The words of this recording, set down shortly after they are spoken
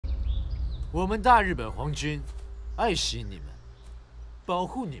我们大日本皇军爱惜你们，保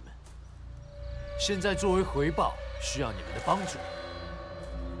护你们。现在作为回报，需要你们的帮助。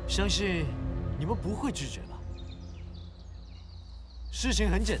相信你们不会拒绝吧？事情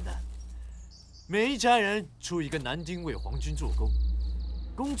很简单，每一家人出一个男丁为皇军做工，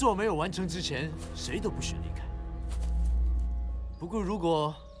工作没有完成之前，谁都不许离开。不过如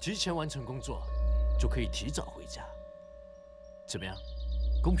果提前完成工作，就可以提早回家。怎么样？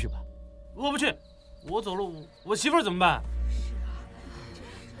公平吧？ 我不去，我走了，我媳妇儿怎么办？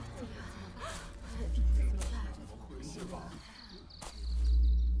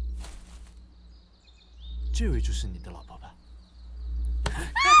这位就是你的老婆吧？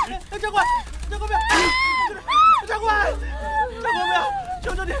长官，长官不要！长官，长官不要！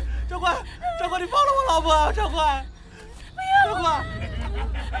求求你，长官，长官你放了我老婆！长官，不要！长官，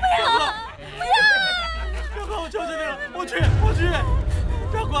不要！长官，我求求你了，我去！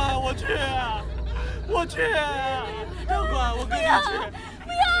 长官，我去，长官，我跟你去。不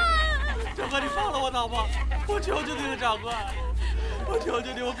要！长官，你放了我老婆，我求求你了，长官，我求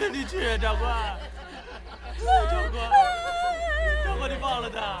求你，我跟你去，长官。长官，你放了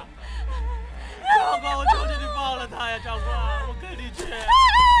他。长官，我求求你放了他呀，长官，我跟你去。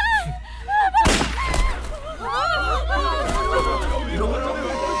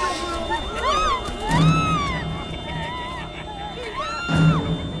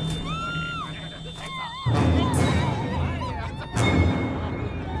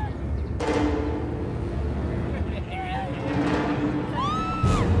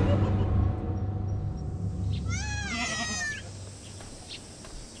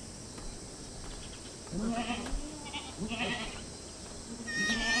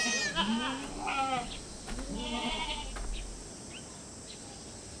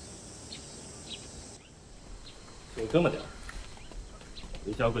就这么点儿，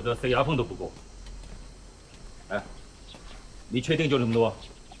给小鬼子塞牙缝都不够。哎，你确定就这么多？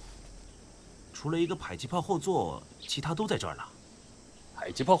除了一个迫击炮后座，其他都在这儿了。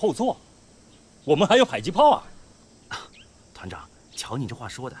迫击炮后座？我们还有迫击炮啊！团长，瞧你这话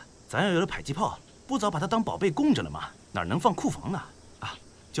说的，咱要有了迫击炮，不早把它当宝贝供着了吗？哪能放库房呢？啊，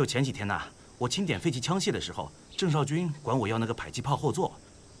就前几天呢，我清点废弃枪械的时候，郑少军管我要那个迫击炮后座，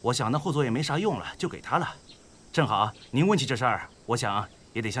我想那后座也没啥用了，就给他了。正好您问起这事儿，我想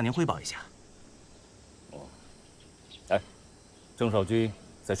也得向您汇报一下。哦，哎，郑少军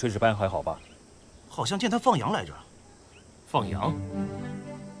在炊事班还好吧？好像见他放羊来着。放羊？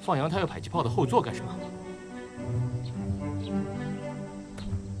放羊他要迫击炮的后座干什么？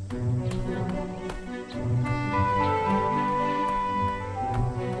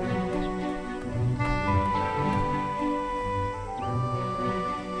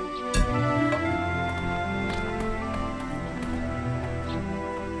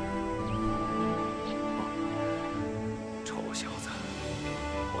臭小子，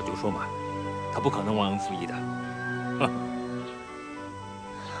我就说嘛，他不可能忘恩负义的。哼！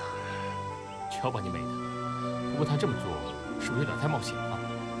瞧把你美的！不过他这么做是不是有点太冒险了？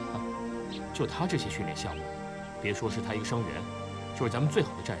啊，就他这些训练项目，别说是他一个生人，就是咱们最好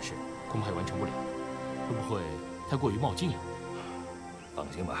的战士，恐怕也完成不了。会不会太过于冒进了？放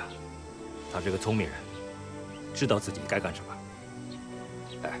心吧，他是个聪明人，知道自己该干什么。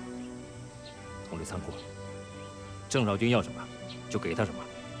哎，通知仓库，郑少军要什么就给他什么，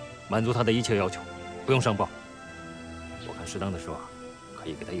满足他的一切要求，不用上报。我看适当的时候啊，可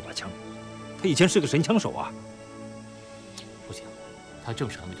以给他一把枪。他以前是个神枪手啊。不行，他正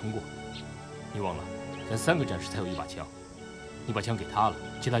审还没通过。你忘了，咱3个战士才有一把枪，你把枪给他了，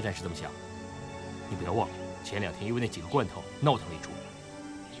其他战士怎么想？你不要忘了，前2天因为那几个罐头闹腾了一出。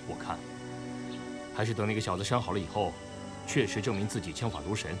我看，还是等那个小子伤好了以后，确实证明自己枪法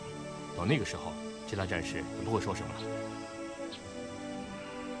如神，到那个时候，其他战士也不会说什么了。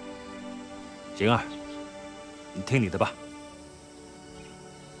行啊，你听你的吧。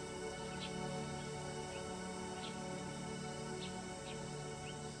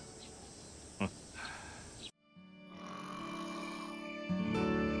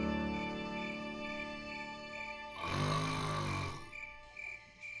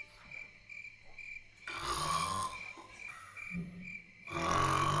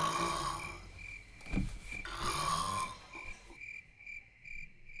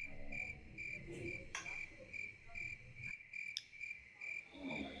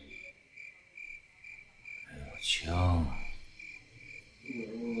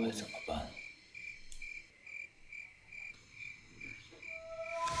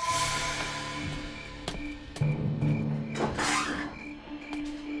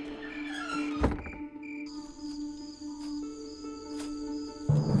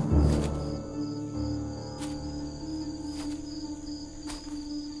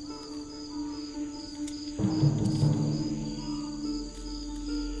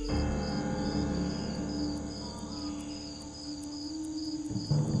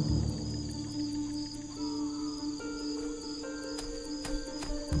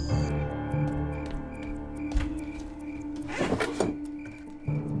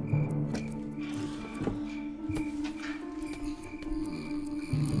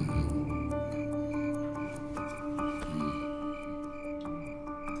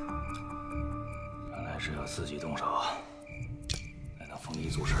自己动手，还能丰衣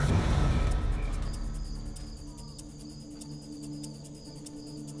足食。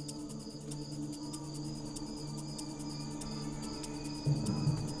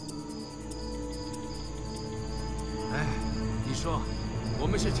哎，你说，我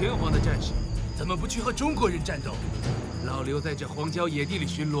们是天皇的战士，怎么不去和中国人战斗？老留在这荒郊野地里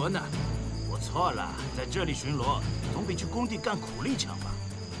巡逻呢？我错了，在这里巡逻总比去工地干苦力强吧？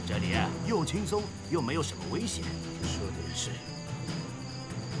这里又轻松又没有什么危险。说的也是。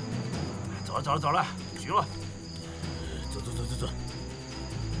走了走了走了，巡逻。走。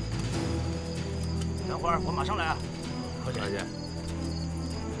等会儿我马上来啊！快点。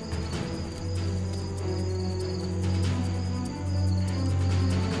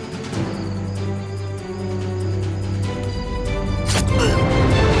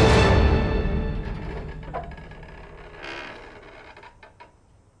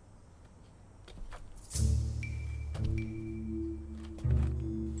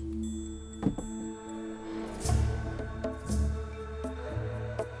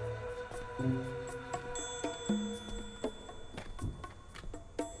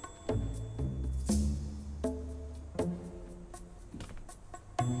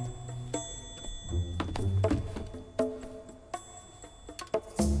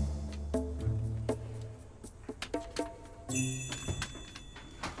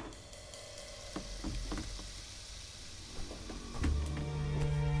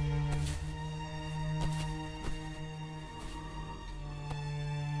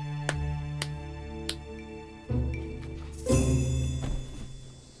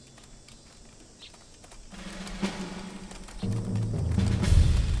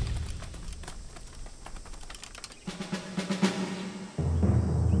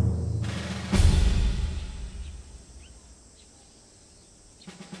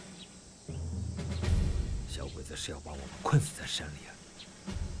是要把我们困死在山里啊！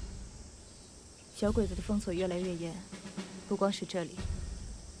小鬼子的封锁越来越严，不光是这里，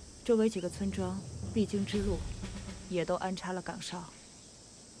周围几个村庄必经之路也都安插了岗哨。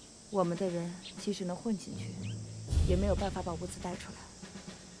我们的人即使能混进去，也没有办法把物资带出来。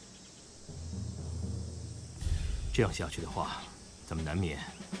这样下去的话，咱们难免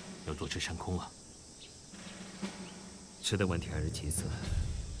要坐吃山空啊。吃的问题还是其次，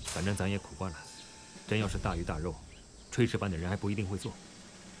反正咱也苦惯了。真要是大鱼大肉，炊事班的人还不一定会做。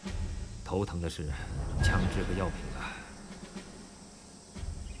头疼的是枪支和药品了。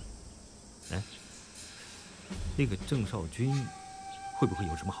哎，那个郑少君会不会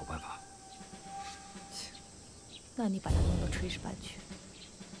有什么好办法？那你把他弄到炊事班去。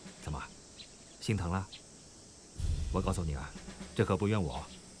怎么，心疼了？我告诉你啊，这可不怨我，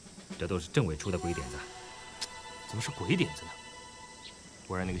这都是政委出的鬼点子。怎么是鬼点子呢？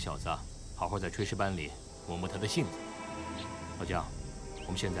我让那个小子好好在炊事班里磨磨他的性子。老姜，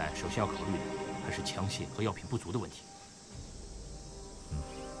我们现在首先要考虑的还是枪械和药品不足的问题。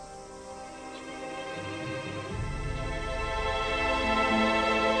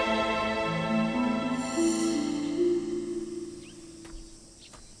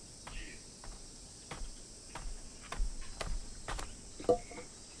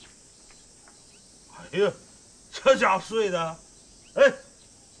哎呀，这家睡的，哎，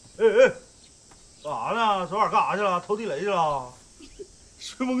干啥呢？昨晚干啥去了？投地雷去了？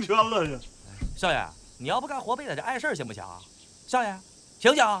睡蒙圈了这。少爷，你要不干活别在这碍事儿行不行？少爷，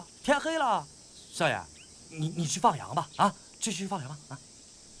醒醒，天黑了。少爷，你去放羊吧，啊，去放羊吧，啊，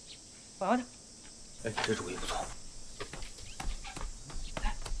放羊去。哎，这主意不错。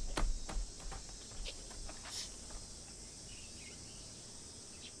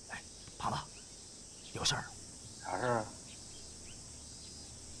哎，胖子，有事儿。啥事儿啊？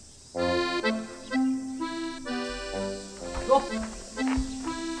走，走啊！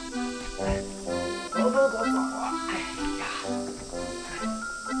哎呀，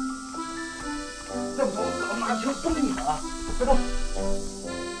再不走，我拿枪崩你了啊！快走！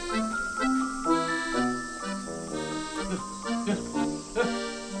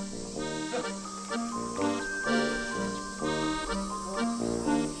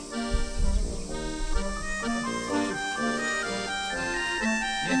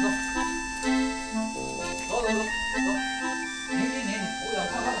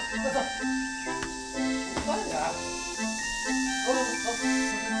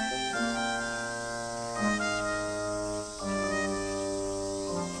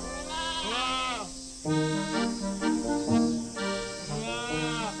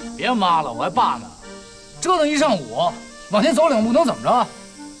别妈了，我还爸呢，折腾一上午，往前走2步能怎么着？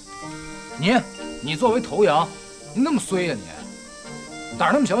你作为头羊，你那么衰呀你？胆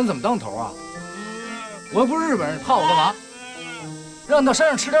儿那么小，你怎么当头啊？我又不是日本人，怕我干嘛？让你到山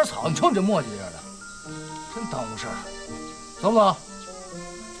上吃点草，你瞅你这磨叽着的，真耽误事儿。走不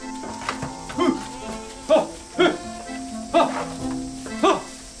走？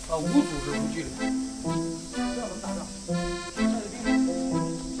走，无组织无纪律。这样怎么打仗？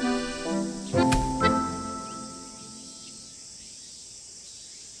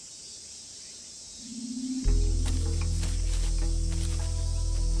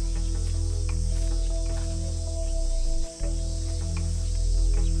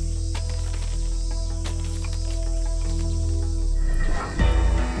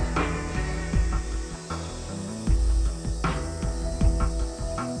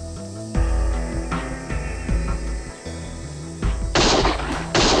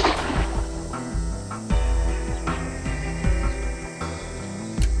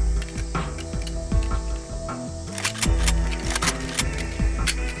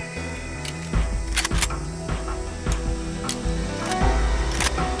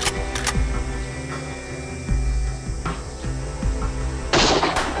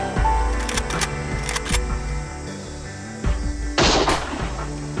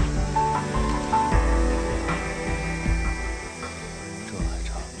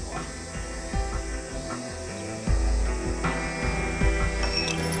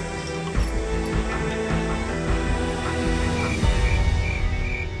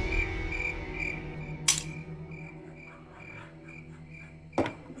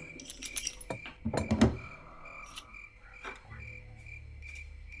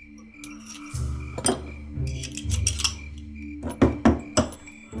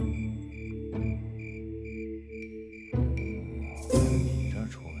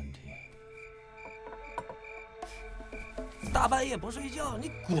大半夜不睡觉，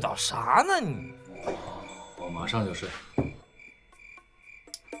你鼓捣啥呢你？我马上就睡。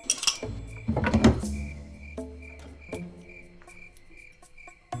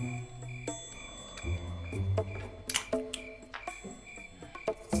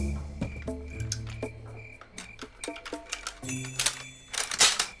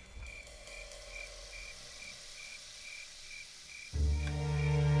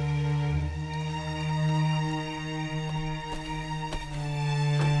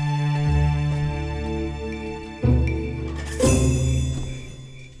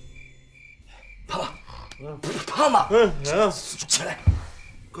胖子，起来，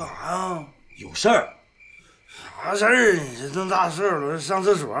干啥呀？有事儿？啥事儿？你这么大岁数了，上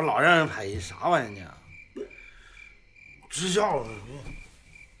厕所老让人陪，啥玩意儿呢？支教了，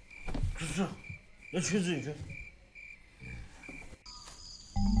这，要去自己去。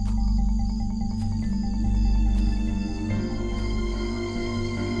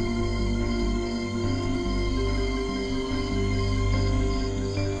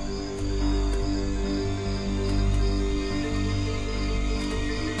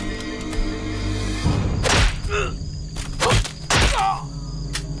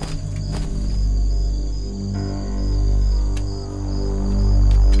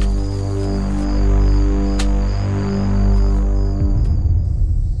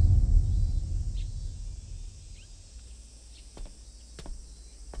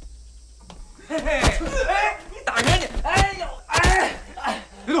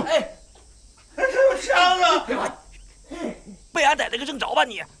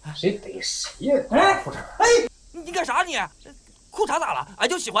谁逮谁呀？裤衩！哎，你干啥你？裤衩咋了？俺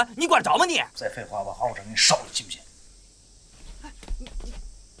就喜欢，你管得着吗你？再废话，把花果山给你烧了，信不信？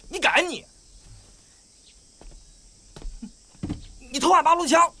你敢你？你偷俺八路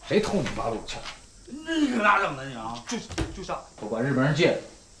枪？谁偷你八路枪？你搁哪整的你啊？就是啊，我管日本人借的。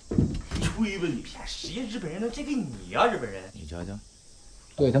吹吧你！谁日本人能借给你呀？日本人？你瞧瞧，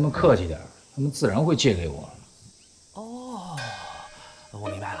对他们客气点，他们自然会借给我。哦，我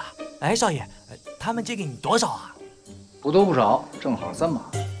明白了。哎，少爷，他们借给你多少啊？不多不少，正好3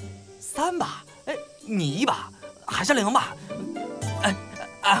把。3把？哎，你1把，还是2把。哎，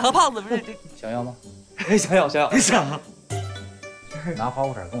俺和胖子不是想要吗？想要。想。拿花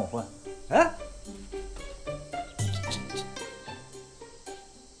果色跟我换。哎。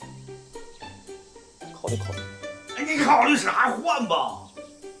考虑。哎，你考虑啥？换吧。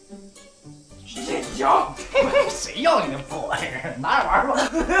行，谁要你那破玩意儿？拿着玩吧。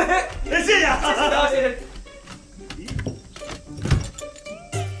谢谢。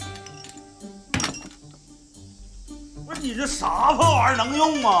不是你这啥破玩意儿能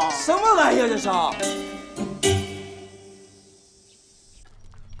用吗？什么玩意儿这是？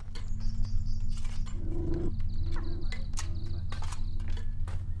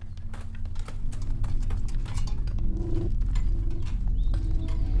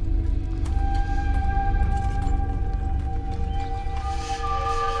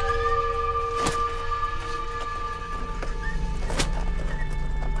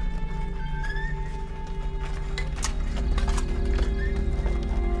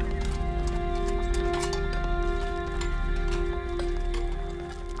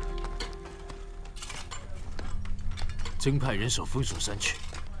增派人手封锁山区，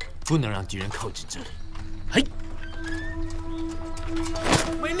不能让敌人靠近这里。嘿，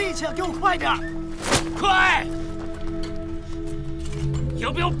没力气了，给我快点！快！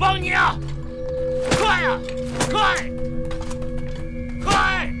要不要帮你啊？快啊！快！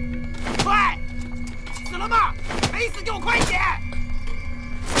快！快！死了吗？没死，给我快一点！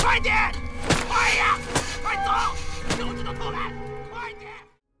快点！快呀！快走！手指头偷懒！快点！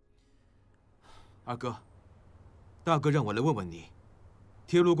二哥，大哥让我来问问你，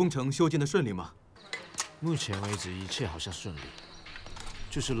铁路工程修建的顺利吗？目前为止一切好像顺利，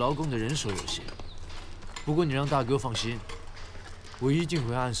就是劳工的人手有限。不过你让大哥放心，我一定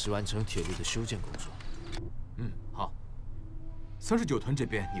会按时完成铁路的修建工作。嗯，好。39团这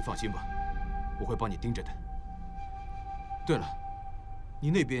边你放心吧，我会帮你盯着的。对了，你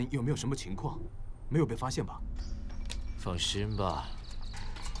那边有没有什么情况？没有被发现吧？放心吧，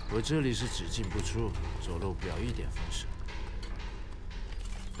我这里是只进不出，走漏不了一点风声。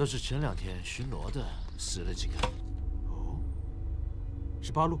倒是前2天巡逻的死了几个。哦，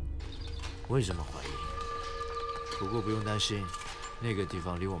是八路？我也这么怀疑。不过不用担心，那个地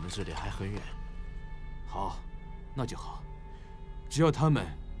方离我们这里还很远。好，那就好。只要他们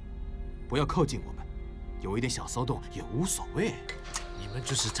不要靠近我们，有一点小骚动也无所谓。你们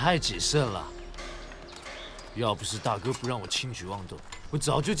就是太谨慎了。要不是大哥不让我轻举妄动，我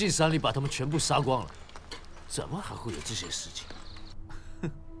早就进山里把他们全部杀光了。怎么还会有这些事情？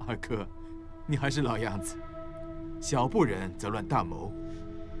二哥，你还是老样子，小不忍则乱大谋，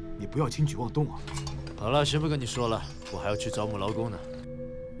你不要轻举妄动啊！好了，先不跟你说了，我还要去招募劳工呢。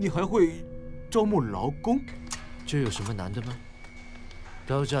你还会招募劳工？这有什么难的吗？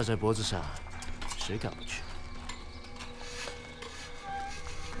刀架在脖子上，谁敢不去？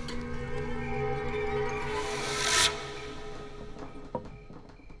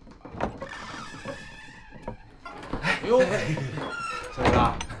哎呦，小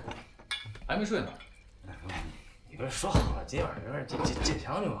哥，还没睡呢？你不是说好了今晚上借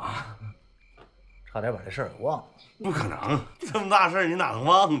枪去吗？差点把这事儿给忘了。不可能，这么大事儿你哪能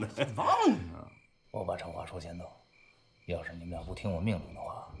忘呢？忘了。我把长话说前头，要是你们俩不听我命令的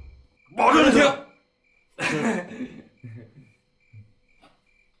话，保证听。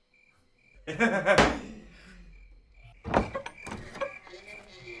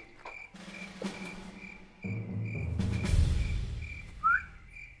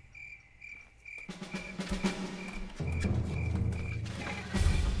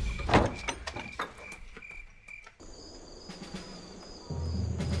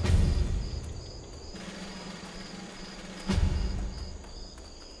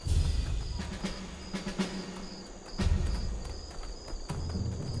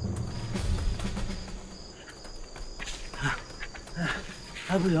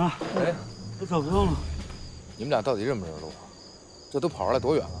哎，不行，哎，我找不动了。你们俩到底认不认识路？这都跑出来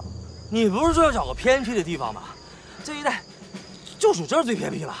多远了？你不是说要找个偏僻的地方吗？这一带就属这儿最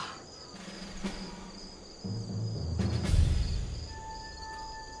偏僻了。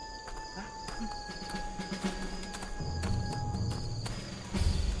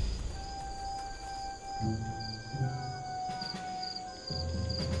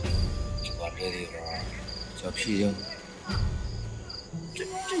你管这地方叫僻静？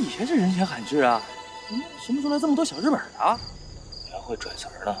这以前是人迹罕至啊，什么时候来这么多小日本啊？你还会拽词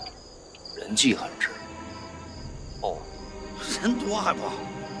儿呢？人迹罕至。哦，人多还不好，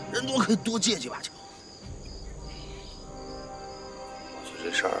人多可以多借几把枪。我觉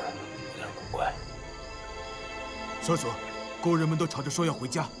得这事儿有点古怪。少主，工人们都吵着说要回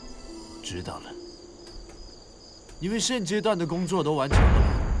家。知道了。你们现阶段的工作都完成了吗？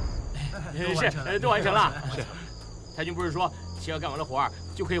是，都完成了。是，太君不是说只要干完了活儿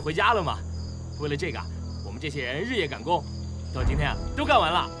就可以回家了吗？为了这个，我们这些人日夜赶工，到今天啊都干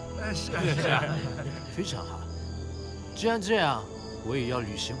完了。是，非常好。既然这样，我也要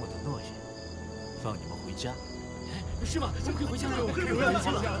履行我的诺言，放你们回家。是吗？我们可以回家了，我们可以回家了。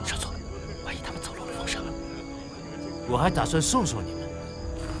少佐，万一他们走漏了风声，我还打算送你们。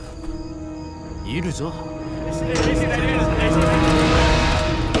一路走好。谢谢。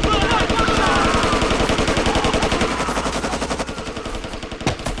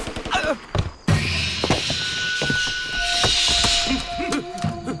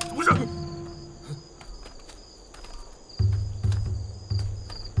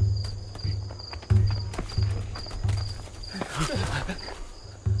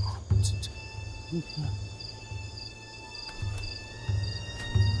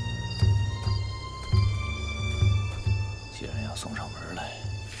既然要送上门来，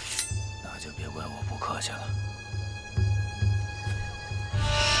那就别怪我不客气了。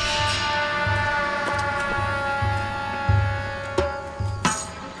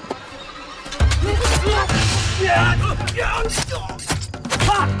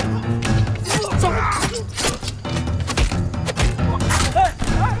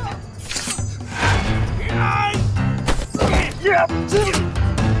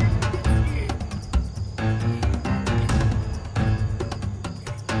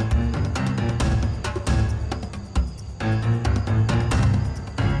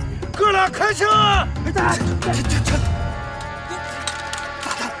哥俩开枪啊！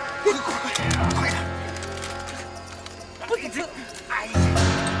快！不给这，哎呀！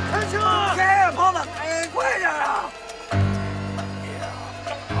开枪啊！开呀，胖子！哎，快点啊！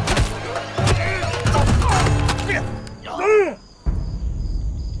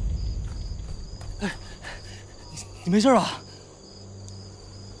你没事吧？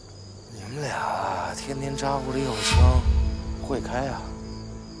你们俩天天扎呼里有枪，会开呀？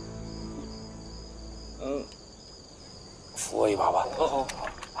扶我一把吧。好。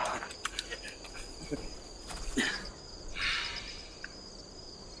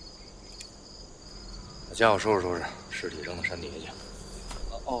把家伙收拾收拾，尸体扔到山底下去。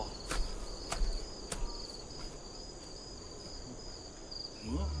哦。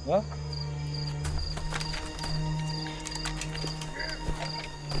啊？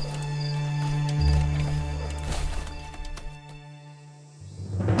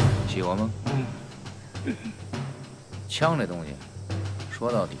喜欢吗？枪这东西，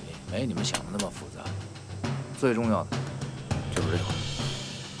说到底没你们想的那么复杂。最重要的就是这个，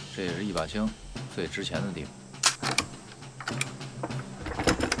这也是一把枪最值钱的地方。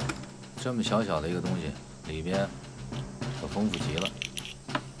这么小小的一个东西，里边可丰富极了。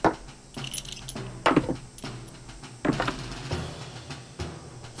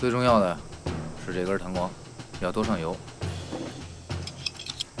最重要的是这根弹簧，要多上油，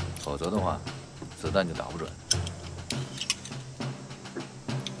否则的话，子弹就打不准。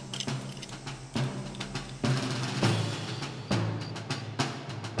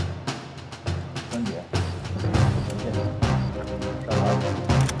关姐，上班，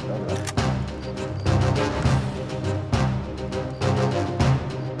等等。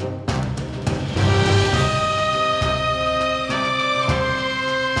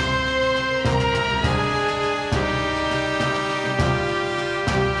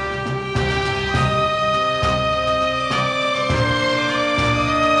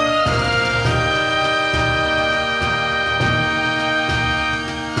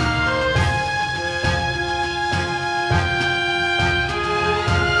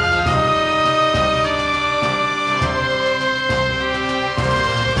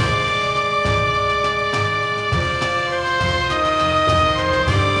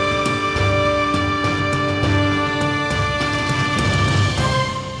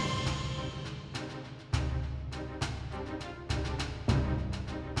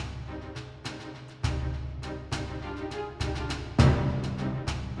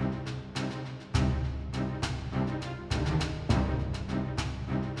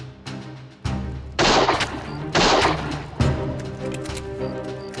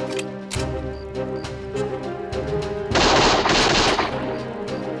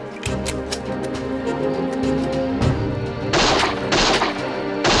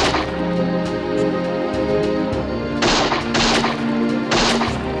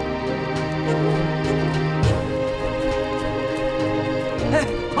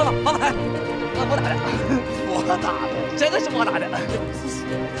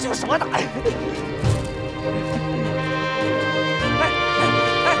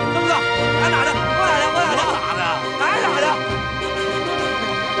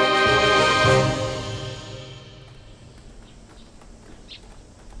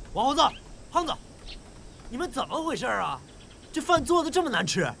王猴子、胖子，你们怎么回事啊？这饭做的这么难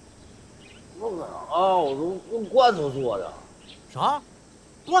吃？不可能啊！我都用罐头做的。啥？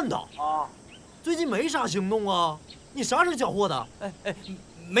罐头？啊！最近没啥行动啊？你啥时候缴获的？哎，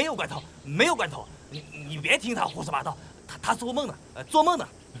没有罐头，没有罐头！你别听他胡说八道，他做梦呢，做梦呢。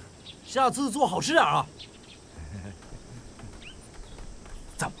下次做好吃点啊！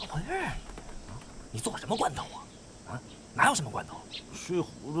怎么回事？你做什么罐头啊？啊，哪有什么罐头？睡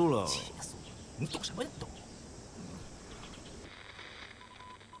糊涂了。气死我了！你懂什么？你懂？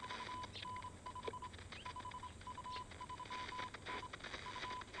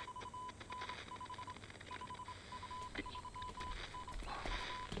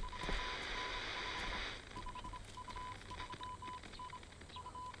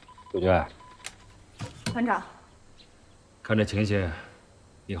杜鹃，团长，看这情形，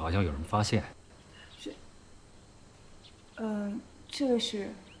你好像有人发现。这位是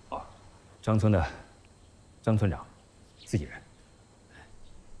张村的张村长，自己人。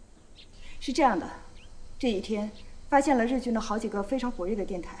是这样的，这几天发现了日军的好几个非常活跃的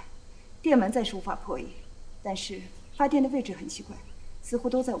电台，电门暂时无法破译，但是发电的位置很奇怪，似乎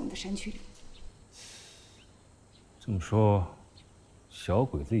都在我们的山区里。这么说，小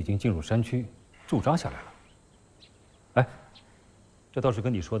鬼子已经进入山区驻扎下来了。哎，这倒是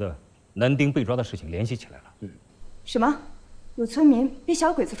跟你说的男丁被抓的事情联系起来了。什么？有村民被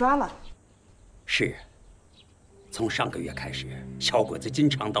小鬼子抓了？是。从上个月开始，小鬼子经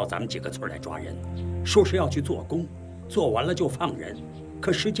常到咱们几个村来抓人，说是要去做工，做完了就放人。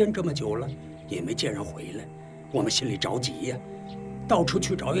可时间这么久了，也没见人回来，我们心里着急呀，到处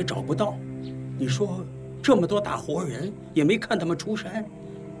去找也找不到。你说这么多大活人，也没看他们出山，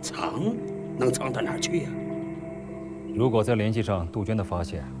藏能藏到哪儿去呀？如果再联系上杜鹃的发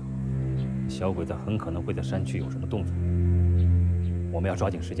现，小鬼子很可能会在山区有什么动作。我们要抓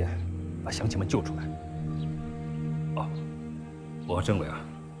紧时间把乡亲们救出来。哦，我和政委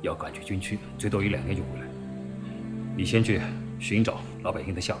要赶去军区，最多1、2天就回来。你先去寻找老百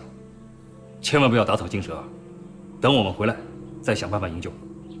姓的下落，千万不要打草惊蛇，等我们回来再想办法营救。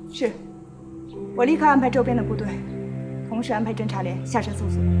是，我立刻安排周边的部队，同时安排侦察连下山搜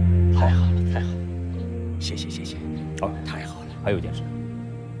索。太好了，太好了，谢谢谢谢。好，太好了。还有一件事，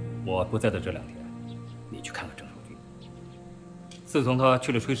我不在的这2天，你去看看郑守军。自从他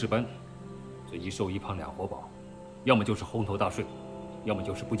去了炊事班，这1瘦1胖2活宝，要么就是红头大睡，要么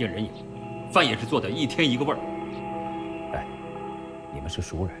就是不见人影，饭也是做的1天1个味儿。哎，你们是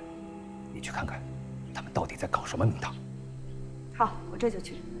熟人，你去看看，他们到底在搞什么名堂？好，我这就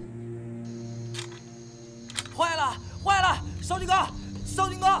去。坏了，坏了！少军哥，少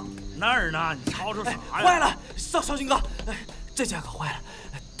军哥，哪儿呢？你吵吵啥呀？坏了，少军哥，这下可坏了！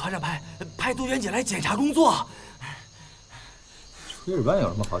团长派杜鹃姐来检查工作。炊事班有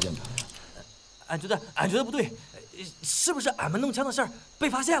什么好检查的？俺觉得不对，是不是俺们弄枪的事儿被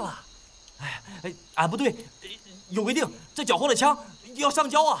发现了？哎，俺部队有规定，这缴获的枪要上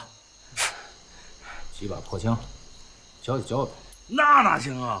交啊。几把破枪，交就交呗。那哪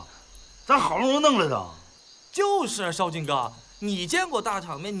行啊？咱好不容易弄来的。就是少军哥，你见过大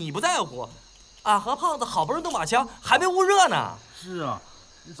场面，你不在乎。俺和胖子好不容易弄把枪，还没捂热呢。是啊，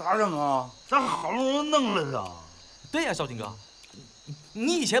你咋整啊？咱好不容易弄来的。对呀，少军哥，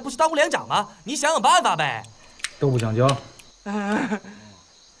你以前不是当过连长吗？你想想办法呗。都不想交。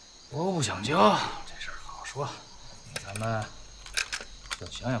都不想交，这事儿好说，咱们要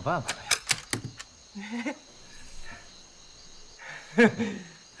想想办法了呀。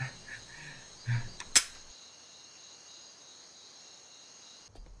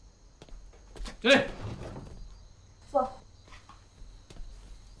对。坐。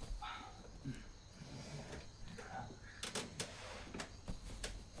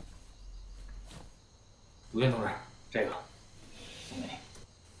杜鹃同志，这个送给你。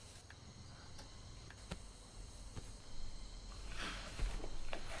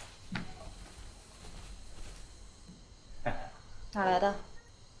哪来的？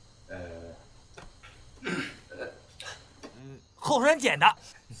后山捡的。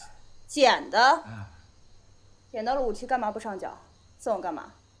捡的？捡到了武器干嘛不上缴？送我干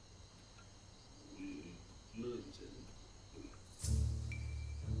嘛？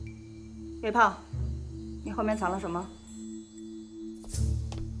魏胖，你后面藏了什么？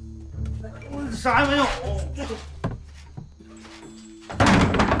我啥也没有。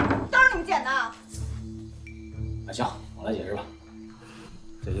都是你们捡的？那行，我来解释吧。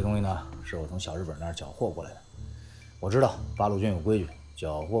这些东西呢，是我从小日本那儿缴获过来的。我知道八路军有规矩，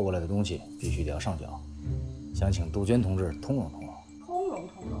缴获过来的东西必须得要上缴，想请杜鹃同志通融通融。通融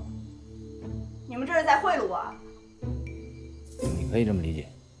通融？你们这是在贿赂我啊？你可以这么理解。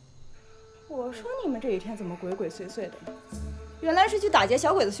我说你们这几天怎么鬼鬼祟祟的呢？原来是去打劫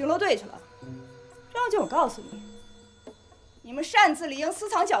小鬼子巡逻队去了。张小军，我告诉你，你们擅自理应私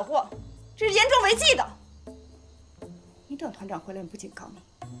藏缴获，这是严重违纪的。你等团长回来，不警告你，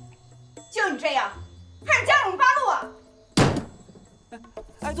就你这样，还是加入我们八路啊？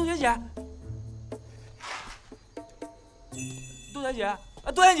哎，杜鹃姐，杜鹃姐，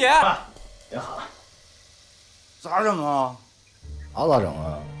杜鹃姐，别喊了，咋整啊？咋整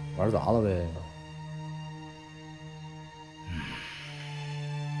啊？玩砸了呗。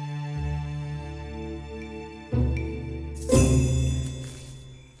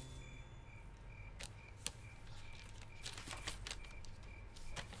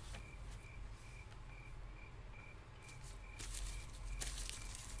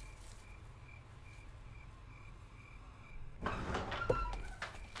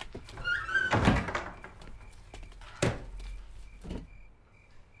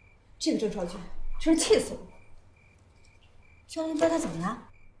这个郑少军真是气死我了！教练知道他怎么了？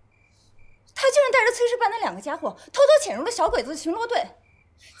他竟然带着炊事班的2个家伙，偷偷潜入了小鬼子的巡逻队，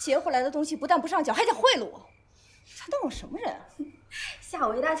劫回来的东西不但不上缴，还想贿赂我。他当我什么人？吓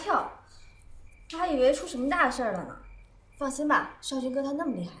我一大跳，我还以为出什么大事了呢。放心吧，少军哥他那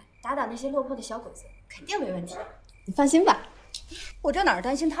么厉害，打那些落魄的小鬼子肯定没问题。你放心吧，我这哪儿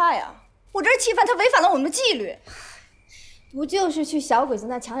担心他呀？我这是气愤他违反了我们的纪律。不就是去小鬼子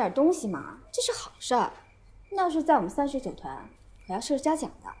那抢点东西吗？这是好事儿。那要是在我们39团，可要受嘉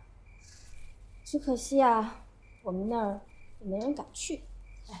奖的。只可惜啊，我们那儿也没人敢去。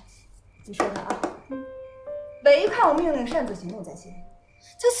哎，你说他啊，违抗命令擅自行动在先，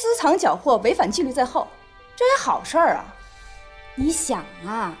他私藏缴获，违反纪律在后，这也好事儿啊。你想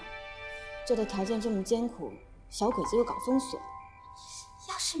啊，这的条件这么艰苦，小鬼子又搞封锁，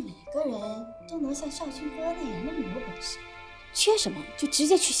要是每个人都能像少军哥那样那么有本事，缺什么就直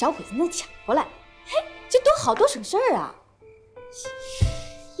接去小鬼子那抢过来，嘿，这多好多省事儿啊！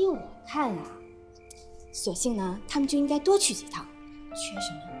依我看啊，索性呢，他们就应该多去几趟，缺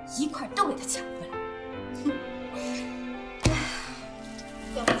什么一块都给他抢回来。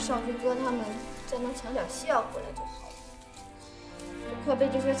要是少军哥他们再能抢点西药回来就好了，就快被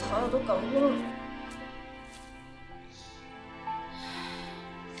这些草药都搞晕了。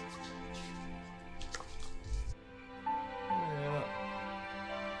没了，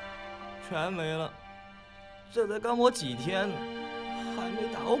全没了。这才刚摸几天，还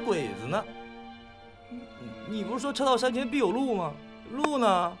没打过鬼子呢。你不是说车到山前必有路吗？路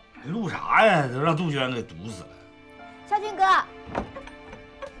呢？路啥呀？都让杜鹃给堵死了。少军哥，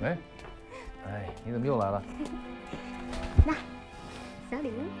喂，哎，你怎么又来了？那小礼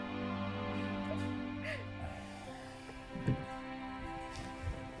物。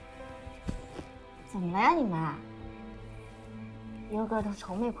怎么了呀你们？一个个都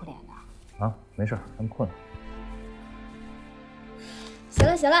愁眉苦脸的。啊，没事，他们困了。行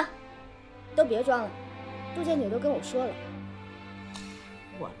了行了，都别装了，杜鹃女都跟我说了，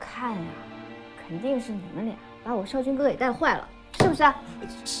我看呀，肯定是你们俩把我少军哥给带坏了，是不是？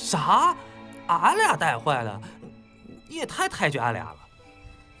啥？俺俩带坏了？你也太抬举俺俩了。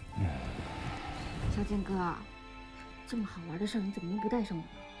少军哥，这么好玩的事儿，你怎么能不带上我呢？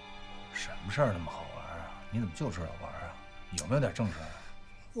什么事儿那么好玩啊？你怎么就知道玩啊？有没有点正事儿啊？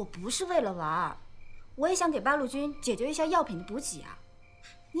我不是为了玩，我也想给八路军解决一下药品的补给啊。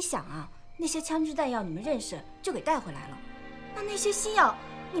你想啊，那些枪支弹药你们认识，就给带回来了。那些新药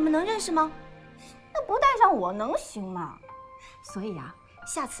你们能认识吗？那不带上我能行吗？所以啊，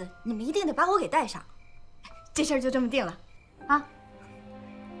下次你们一定得把我给带上。这事儿就这么定了，啊！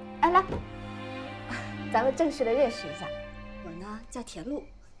哎，来，咱们正式的认识一下，我呢叫田露，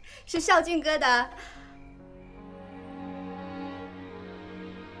是少军哥的。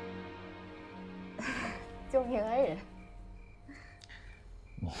救命恩人。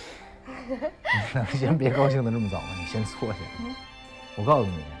你先别高兴的这么早嘛，你先坐下。我告诉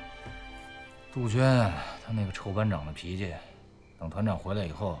你，杜鹃她那个臭班长的脾气，等团长回来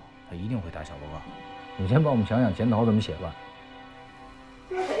以后，他一定会打小报告。你先帮我们想想检讨怎么写吧。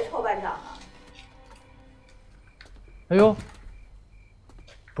说谁臭班长啊？哎呦，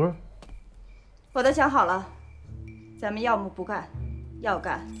不是，我都想好了，咱们要么不干，要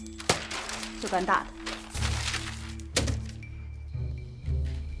干就干大的。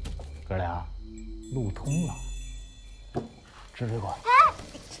哥俩，路通了，支水管。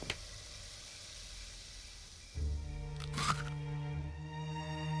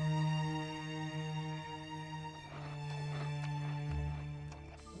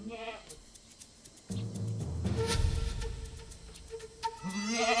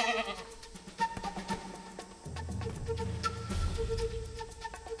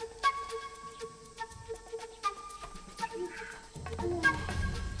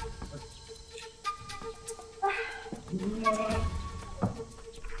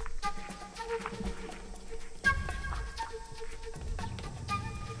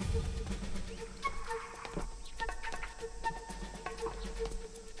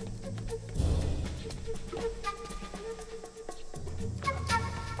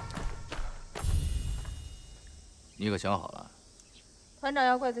你可想好了？团长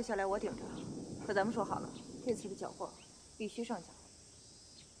要怪罪下来，我顶着。可咱们说好了，这次的缴获必须上缴。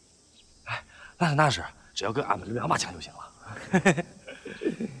哎，那是，只要跟俺们2把枪就行了。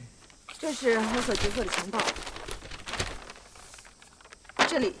这是我所截获的情报，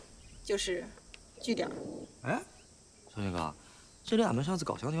这里就是据点。哎，少军哥，这离俺们上次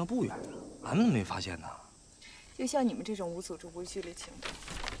搞枪的地方不远啊，俺们怎么没发现呢？就像你们这种无组织无纪律情报，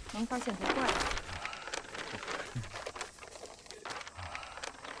能发现才怪呢。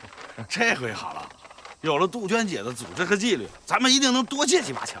这回好了，有了杜鹃姐的组织和纪律，咱们一定能多借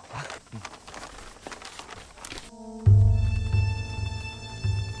几把枪。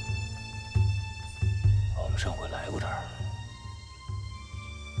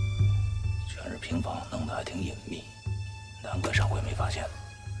情房弄得还挺隐秘，难怪上回没发现。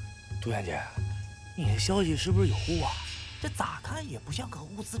杜元杰，你这消息是不是有误啊？这咋看也不像个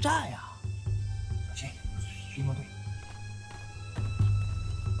物资站呀。小心，巡逻队。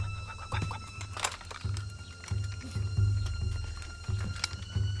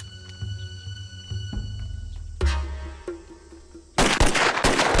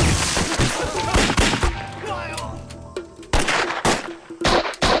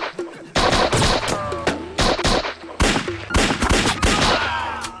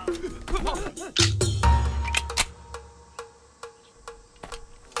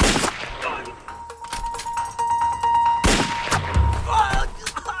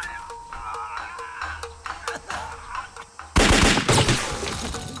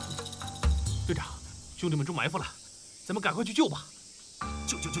 兄弟们中埋伏了，咱们赶快去救吧！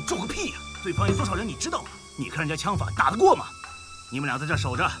救个屁呀！对方有多少人你知道吗？你看人家枪法打得过吗？你们俩在这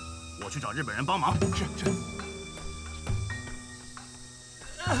守着，我去找日本人帮忙。是。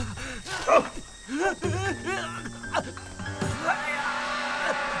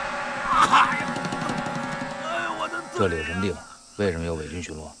这里有什么地方？为什么有伪军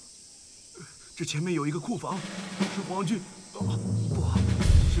巡逻？这前面有一个库房，是皇军，不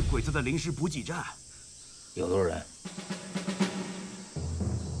是鬼子的临时补给站。 有多少人？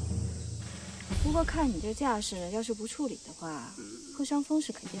不过看你这架势，要是不处理的话，破伤风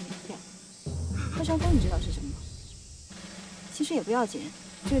是肯定免不了。破伤风你知道是什么吗？其实也不要紧，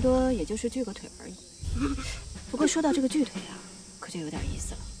最多也就是锯个腿而已。不过说到这个锯腿啊，可就有点意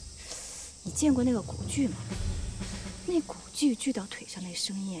思了。你见过那个骨锯吗？那骨锯锯到腿上那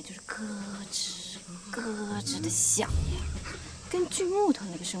声音啊，就是咯吱咯吱的响呀，跟锯木头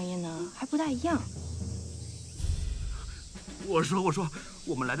那个声音呢还不大一样。 我说，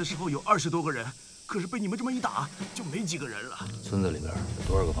我们来的时候有20多个人，可是被你们这么一打，就没几个人了。村子里边有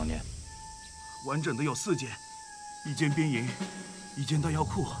多少个房间？完整的有4间，1间兵营，1间弹药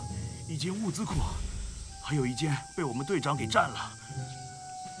库，1间物资库，还有1间被我们队长给占了。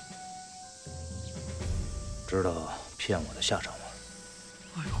知道骗我的下场吗？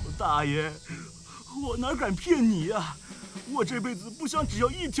哎呦，大爷，我哪敢骗你呀？我这辈子不想只要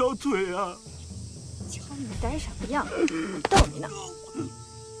1条腿啊！ 瞧你那胆小的样子，我逗你呢。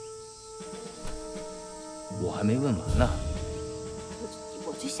我还没问完呢。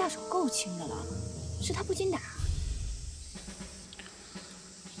我这下手够轻的了，是他不经打。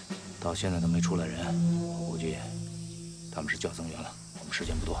到现在都没出来人，我估计他们是叫增援了。我们时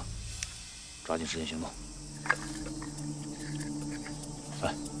间不多，抓紧时间行动。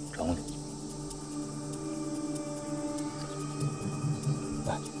来，传呼去。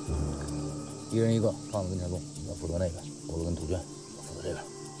来。 1人1个，胖子跟田龙，你要负责那边；葫芦跟杜鹃，你要负责这边。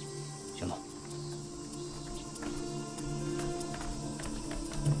行动。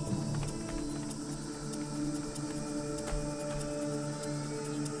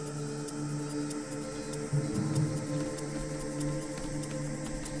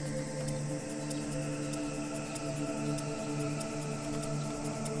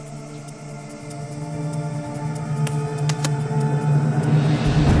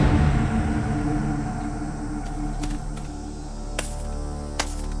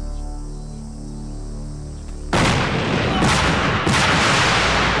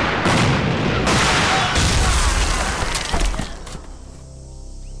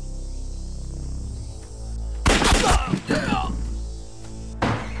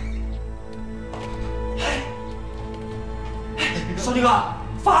兄弟哥，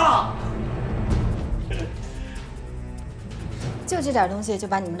发了！就这点东西就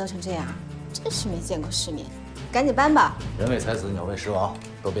把你们乐成这样，真是没见过世面。赶紧搬吧。人为财死，鸟为食亡，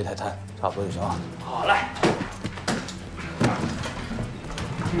都别太贪，差不多就行了。好嘞。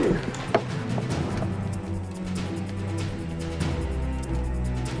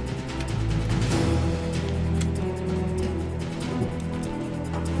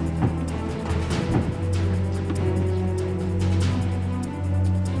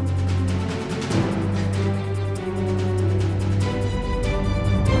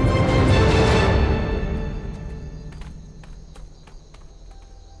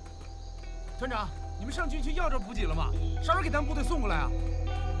团长，你们上军区要这补给了吗？啥时候给咱们部队送过来啊？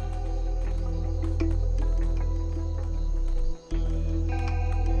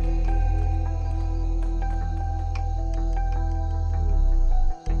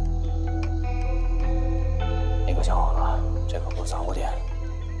你可想好了，这可不是杂货店，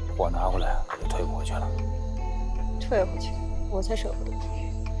货拿回来可就退不回去了。退回去，我才舍不得。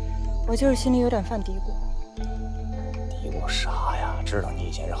我就是心里有点犯嘀咕。嘀咕啥呀？知道你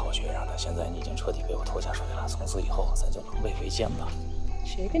以前是好学生的，现在你已经彻底被我拖下水了。从此以后，咱就狼狈为奸吧。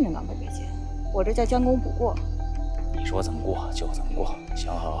谁跟你狼狈为奸？我这叫将功补过。你说怎么过就怎么过，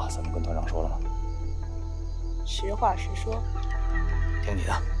想好怎么跟团长说了吗？实话实说。听你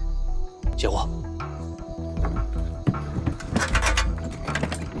的，接货。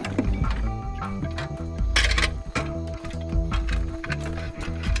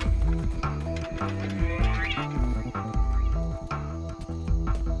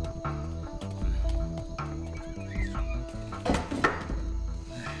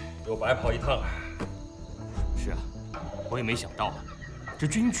又白跑一趟啊！是啊，我也没想到啊，这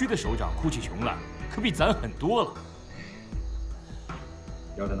军区的首长哭泣穷了，可比咱狠多了。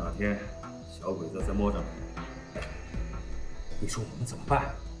要是哪天小鬼子再摸上来，你说我们怎么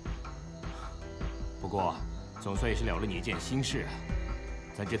办？不过，总算也是了了你一件心事啊，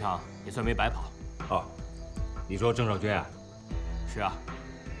咱这趟也算没白跑。哦，你说郑少君啊？是啊，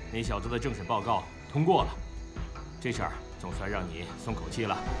那小子的政审报告通过了，这事儿总算让你松口气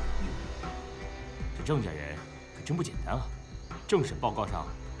了。这郑家人可真不简单啊！政审报告上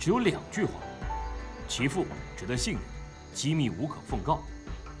只有2句话：其父值得信任，机密无可奉告。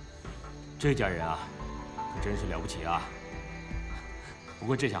这家人啊，可真是了不起啊！不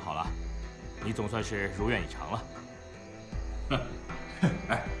过这下好了，你总算是如愿以偿了。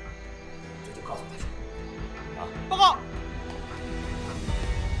哎，这就告诉他去。啊！报告，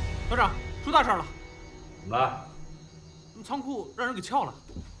团长，出大事了！怎么了？仓库让人给撬了。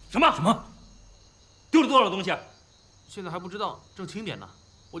什么？丢了多少东西？现在还不知道，正清点呢，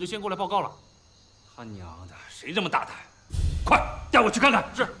我就先过来报告了。他娘的，谁这么大胆？快带我去看看！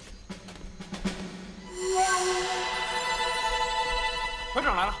是。团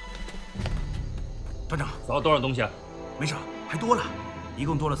长来了。团长，找到多少东西啊？没少，还多了，一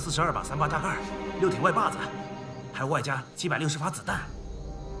共多了42把38大盖，6挺外把子，还有外加760发子弹。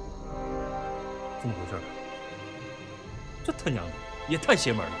这么回事啊？这他娘的也太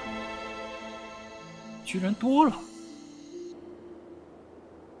邪门了，居然多了！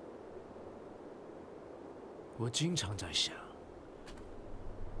我经常在想，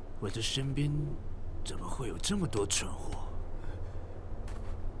我的身边怎么会有这么多蠢货？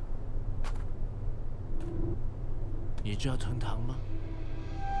你叫藤堂吗？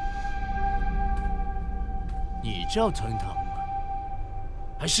你叫藤堂吗？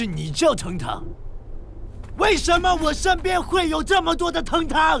还是你叫藤堂？为什么我身边会有这么多的藤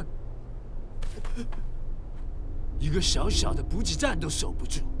堂？一个小小的补给站都守不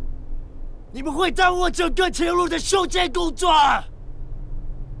住，你们会耽误整个铁路的修建工作。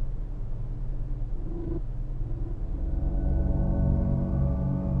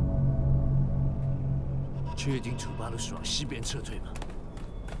确定土巴鲁是往西边撤退吗？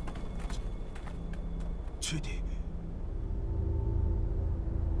确定。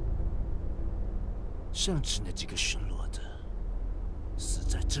上次那几个巡逻的死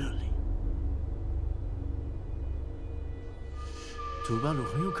在这里，土巴鲁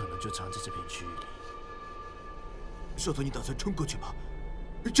很有可能就藏在这片区域里。少佐，你打算冲过去吗？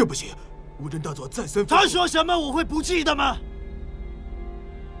这不行，无人大佐再三。他说什么我会不记得吗？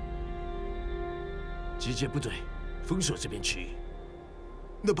集结部队，封锁这片区域。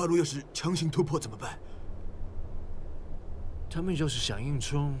那八路要是强行突破怎么办？他们要是想硬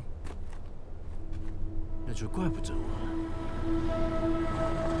冲，那就怪不得我了。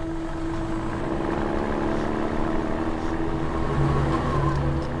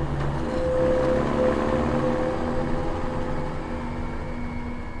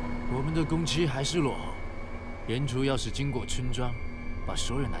我们的攻击还是落后，沿途要是经过村庄，把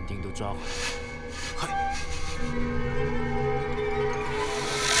所有男丁都抓回来。嗨。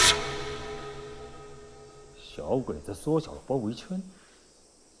小鬼子缩小了包围圈，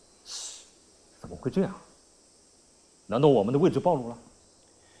怎么会这样？难道我们的位置暴露了？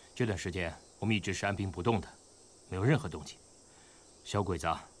这段时间我们一直是按兵不动的，没有任何动静。小鬼子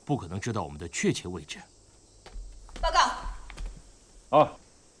不可能知道我们的确切位置。报告。啊，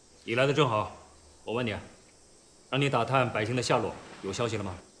你来的正好。我问你，让你打探百姓的下落，有消息了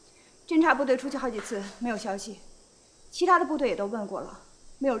吗？侦察部队出去好几次，没有消息。其他的部队也都问过了，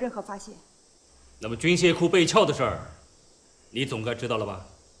没有任何发现。那么军械库被撬的事儿，你总该知道了吧？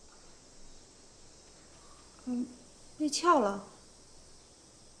被撬了？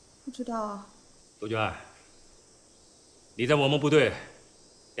不知道啊。杜鹃，你在我们部队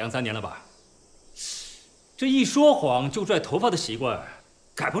2、3年了吧？这一说谎就拽头发的习惯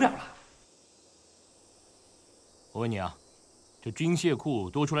改不了了。我问你啊，这军械库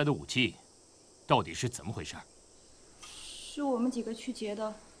多出来的武器，到底是怎么回事？是我们几个去劫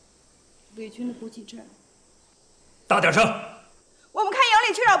的伪军的补给站。大点声！我们看营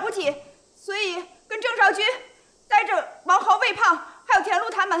里缺少补给，所以跟郑少军带着王豪、魏胖还有田禄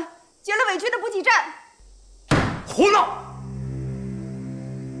他们劫了伪军的补给站。胡闹！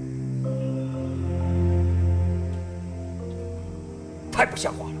太不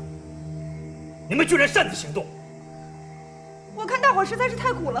像话了！你们居然擅自行动！我看大伙实在是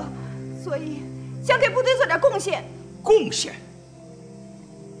太苦了，所以想给部队做点贡献。贡献？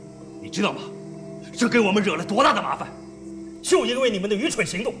你知道吗？这给我们惹了多大的麻烦！就因为你们的愚蠢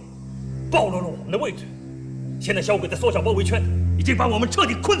行动，暴露了我们的位置。现在小鬼子缩小包围圈，已经把我们彻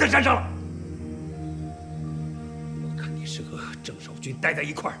底困在山上了。我看你是和郑少军待在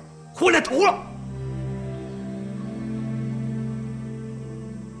一块儿，昏了头了。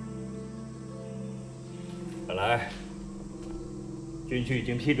看来，军区已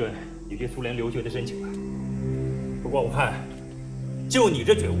经批准你去苏联留学的申请了。不过我看，就你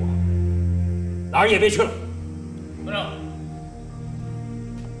这觉悟，哪儿也别去了。团长，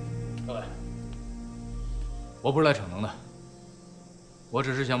各位，我不是来逞能的，我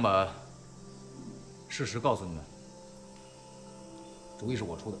只是想把事实告诉你们。主意是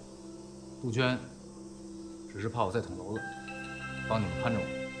我出的，杜鹃只是怕我再捅娄子，帮你们看着我。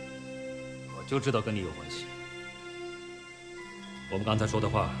我就知道跟你有关系。我们刚才说的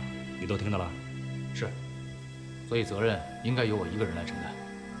话，你都听到了？是，所以责任应该由我一个人来承担。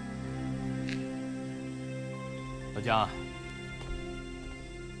老姜，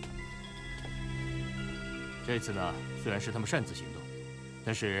这次呢，虽然是他们擅自行动，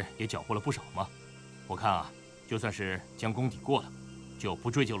但是也缴获了不少嘛。我看啊，就算是将功抵过了，就不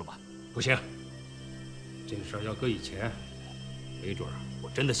追究了吧。不行，这事儿要搁以前，没准我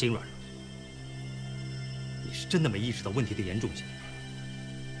真的心软了。你是真的没意识到问题的严重性。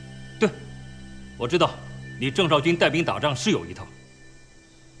对，我知道你郑少军带兵打仗是有一套，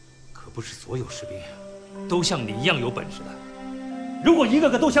可不是所有士兵都像你一样有本事的。如果一个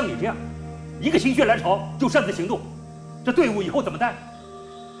个都像你这样，一个心血来潮就擅自行动，这队伍以后怎么带？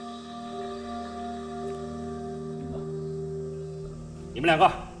你们两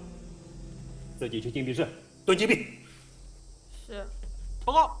个自己去禁闭室蹲禁闭。是。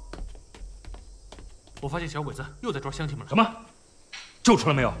报告，我发现小鬼子又在抓乡亲们了。什么？救出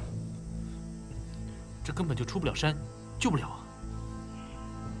来没有？这根本就出不了山，救不了啊！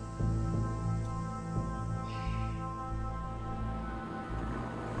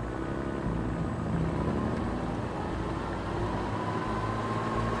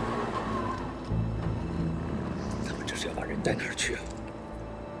他们这是要把人带哪儿去啊？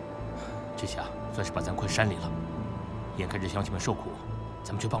这下算是把咱困山里了。眼看着乡亲们受苦，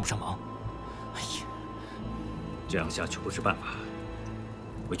咱们却帮不上忙。哎呀，这样下去不是办法，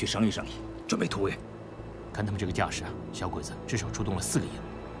回去商议商议，准备突围。看他们这个架势啊，小鬼子至少出动了4个营，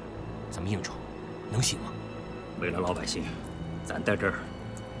咱们硬闯，能行吗？为了老百姓，咱在这儿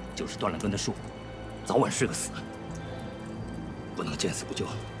就是断了根的树，早晚是个死。不能见死不救，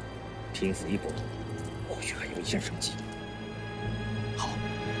拼死一搏，或许还有一线生机。好。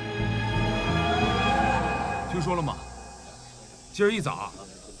听说了吗？今儿一早，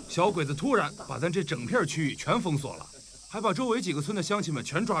小鬼子突然把咱这整片区域全封锁了，还把周围几个村的乡亲们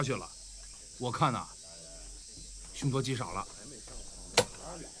全抓去了。我看呐，凶多吉少了。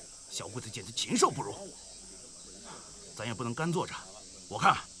小鬼子简直禽兽不如，咱也不能干坐着。我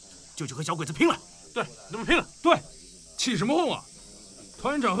看就去和小鬼子拼了。对，那么拼了。对，起什么哄啊？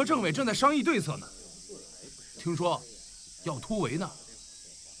团长和政委正在商议对策呢。听说要突围呢。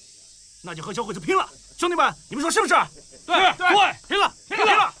那就和小鬼子拼了！兄弟们，你们说是不是？对，拼了！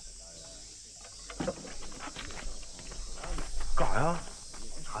干啥呀？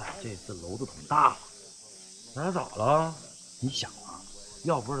咱俩这次篓子捅大了。咱俩咋了？你想啊，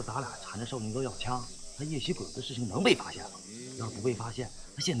要不是咱俩缠着少林哥要枪，那夜袭鬼子的事情能被发现吗？要是不被发现，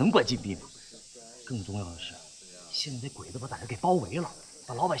那现在能关禁闭吗？更重要的是，现在鬼子把咱这给包围了，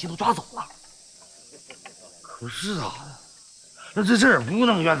把老百姓都抓走了。可是啊，那这事儿不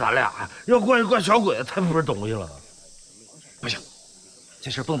能怨咱俩呀，要怪小鬼子太不是东西了。不行，这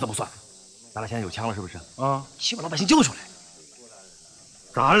事儿不能这么算。咱俩现在有枪了，是不是？啊，先把老百姓救出来。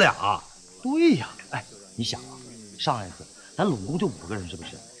咱俩？对呀。哎，你想啊，上一次咱拢共就5个人，是不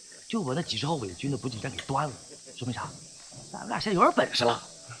是？就把那几10号伪军的补给站给端了，说明啥？咱们俩现在有点本事了。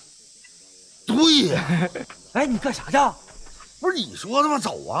对呀。哎，你干啥去？不是你说的吗？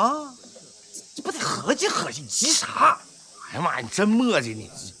走啊！这不得合计合计，你急啥？哎呀妈呀，你真磨叽你！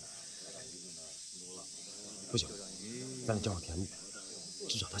不行，咱得叫上田路，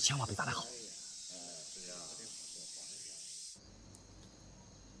至少他枪法比咱俩好。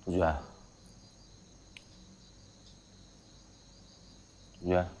杜鹃，杜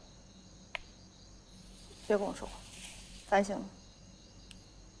鹃，别跟我说话，反省了。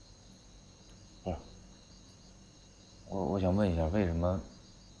不是，我想问一下，为什么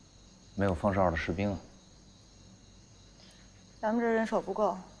没有放哨的士兵啊？咱们这人手不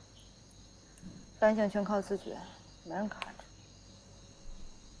够，反省全靠自觉，没人看着。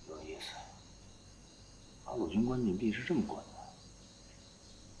有意思，八路军关禁闭是这么关的。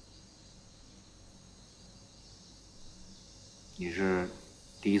你是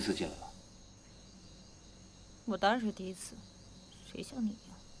第一次进来吧？我当然是第一次，谁像你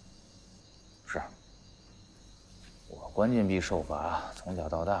呀？是。我关禁闭受罚，从小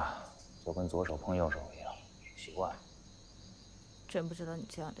到大就跟左手碰右手一样，习惯了。真不知道你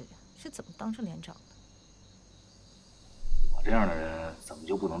这样的人是怎么当上连长的。我这样的人怎么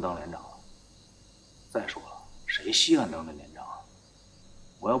就不能当连长了？再说了，谁稀罕当这连长啊？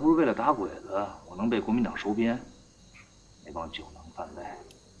我要不是为了打鬼子，我能被国民党收编？那帮酒囊饭袋，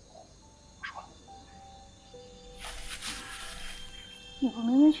不说了。你不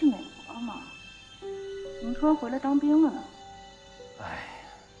明明去美国了吗？怎么突然回来当兵了呢？哎，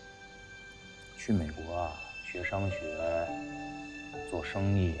去美国啊，学商学、做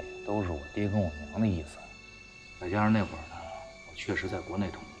生意，都是我爹跟我娘的意思。再加上那会儿呢，我确实在国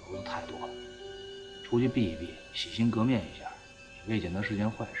内捅的娄子太多了，出去避一避，洗心革面一下，也未见得是件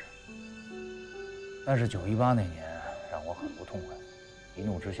坏事。但是918那年让我很不痛快，一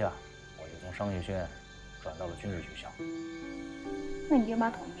怒之下，我就从商业学院转到了军事学校。那你爹妈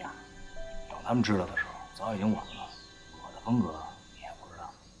同意啊？等他们知道的时候，早已经晚了。我的风格你也不知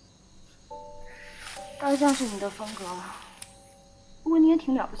道。倒像是你的风格，不过你也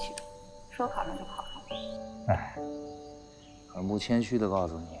挺了不起的，说考上就考上了。哎，很不谦虚的告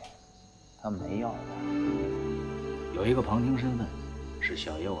诉你，他没要我。有一个旁听身份，是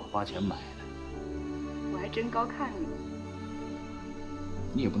小爷我花钱买的。我还真高看你。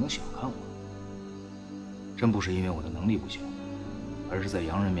你也不能小看我。真不是因为我的能力不行，而是在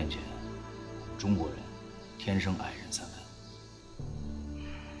洋人面前，中国人天生矮人3分。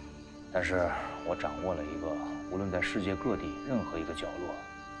但是我掌握了一个无论在世界各地任何一个角落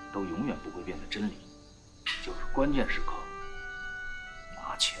都永远不会变的真理，就是关键时刻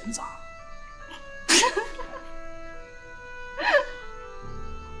拿钱砸。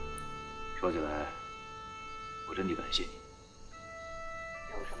说起来，我真得感谢你。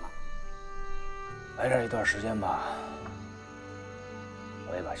有什么？来这一段时间吧，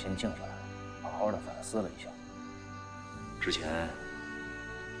我也把心静下来了，好好的反思了一下。之前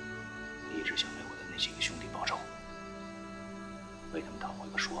我一直想为我的那几个兄弟报仇，为他们讨回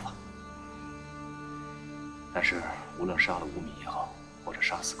个说法。但是无论杀了5米也好，或者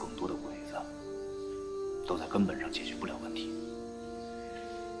杀死更多的鬼子，都在根本上解决不了问题。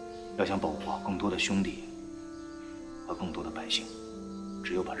要想保护好更多的兄弟和更多的百姓，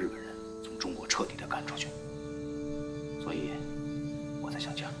只有把日本人从中国彻底的赶出去。所以，我才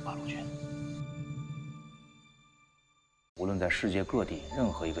想加入八路军。无论在世界各地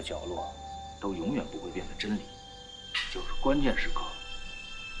任何一个角落，都永远不会变的真理，就是关键时刻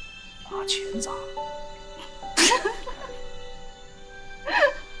拿钱砸。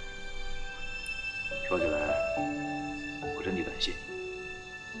说起来，我真得感谢你。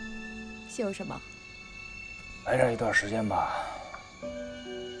谢我什么？来这一段时间吧，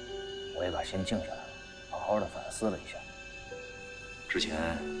我也把心静下来了，好好的反思了一下。之前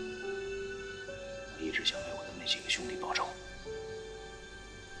我一直想为我的那几个兄弟报仇，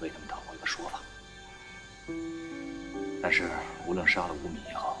为他们讨回个说法。但是无论杀了5米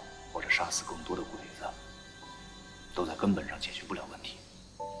也好，或者杀死更多的鬼子，都在根本上解决不了问题。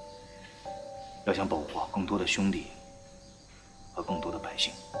要想保护好更多的兄弟和更多的百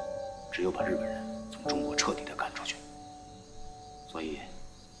姓，只有把日本人从中国彻底的赶出去。所以，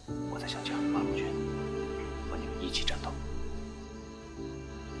我才想加入八路军，和你们一起战斗。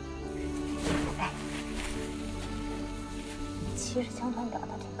哎，其实江团长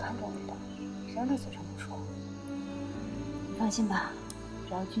他挺看重你的，谁让他嘴上不说？你放心吧，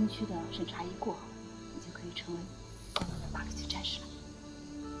只要军区的审查一过，你就可以成为高等的八路军战士了。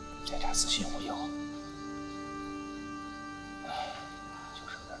这点自信我有。就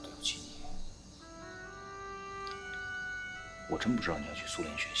是有点对不起你。我真不知道你要去苏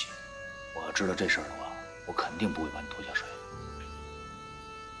联学习。我要知道这事儿的话，我肯定不会把你拖下水。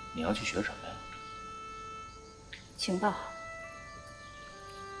你要去学什么呀？情报。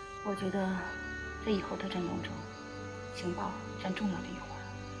我觉得在以后的战斗中，情报占重要的一环。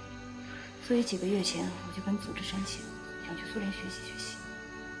所以几个月前我就跟组织申请，想去苏联学习学习。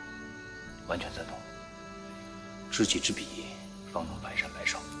完全赞同。知己知彼，方能百战百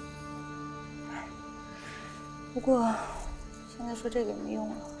胜。不过现在说这个也没用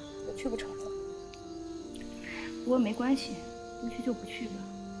了，也去不成了。不过没关系，不去就不去吧。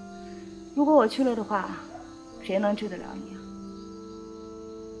如果我去了的话，谁能治得了你啊？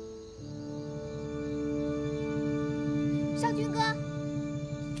少军哥，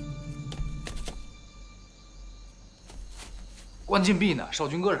关禁闭呢，少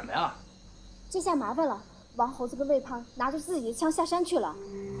军哥什么呀？这下麻烦了，王猴子跟魏胖拿着自己的枪下山去了。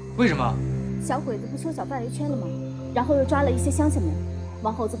为什么？小鬼子不缩小范围圈了吗？然后又抓了一些乡亲们。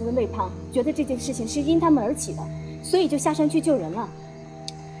王猴子跟魏胖觉得这件事情是因他们而起的，所以就下山去救人了。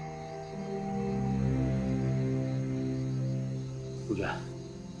杜鹃，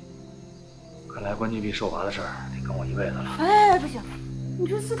看来关禁闭受罚的事儿得跟我一辈子了。哎，不行，你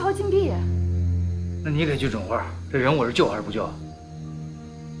这私逃禁闭。那你得去准话，这人我是救还是不救？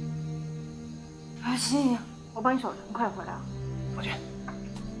啊，行行，我帮你守着，你快点回来啊。放心。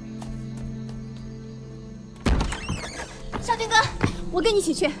少军哥，我跟你一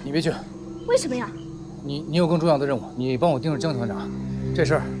起去。你别去。为什么呀？你有更重要的任务，你帮我盯着江团长，这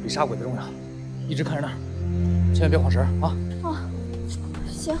事儿比杀鬼子重要，一直看着那儿，千万别晃神啊！哦，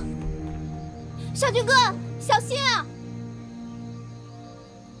行。少军哥，小心啊！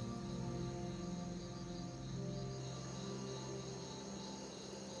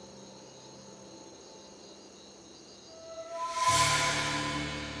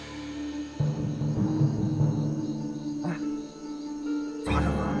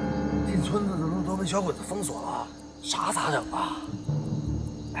村子的路都被小鬼子封锁了，啥咋整啊？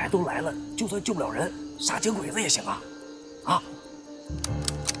哎，都来了，就算救不了人，杀井鬼子也行啊！啊！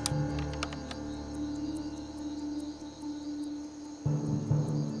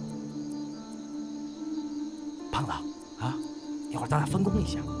胖子啊，一会儿咱俩分工一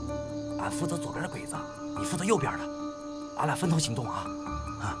下，俺负责左边的鬼子，你负责右边的，俺俩分头行动啊！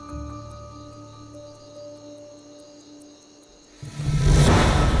啊！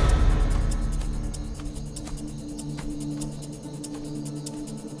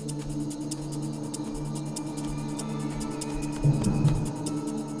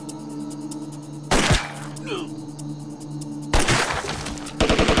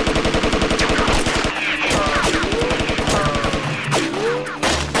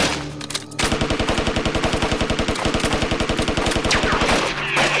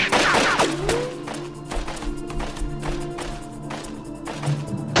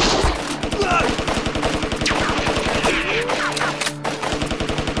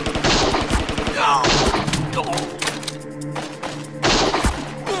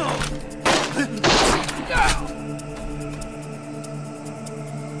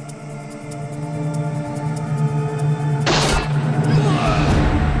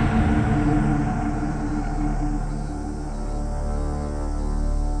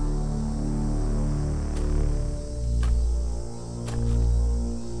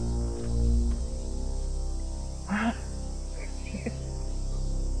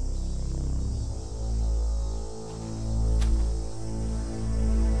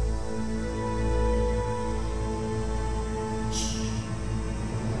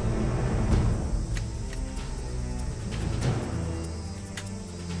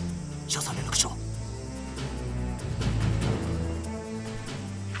小草练了个手。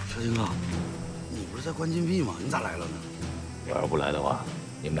小金哥，你不是在关禁闭吗？你咋来了呢？要是不来的话，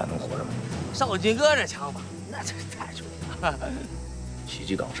你们俩能活着吗？少军哥这枪法，那真是太准了。袭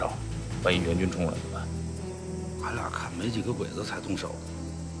击岗哨，万一援军冲来怎么办？俺俩砍没几个鬼子才动手。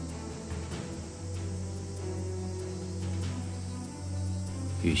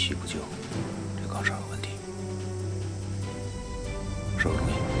遇袭不救，这岗哨有问题。收拾东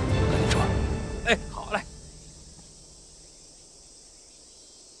西，赶紧撤。哎，好嘞。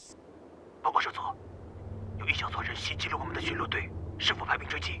报告社佐，有一小撮人袭击了我们的巡逻队，是否派兵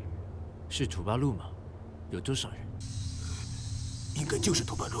追击？是土八路吗？有多少人？应该就是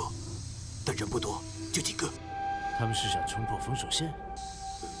土八路，但人不多，就几个。他们是想冲破封锁线？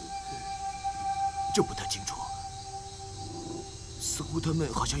这不太清楚。似乎他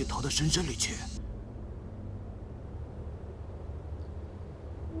们好像又逃到深山里去。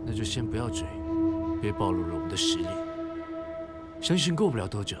那就先不要追，别暴露了我们的实力。相信过不了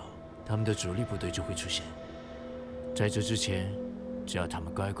多久，他们的主力部队就会出现。在这之前，只要他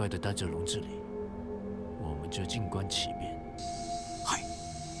们乖乖的待在笼子里，我们就静观其变。嗨。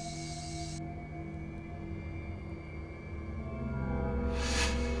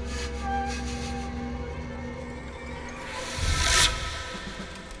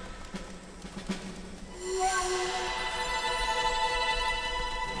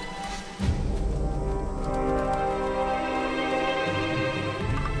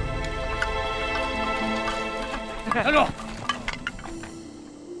站住！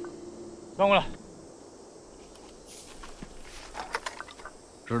转过来。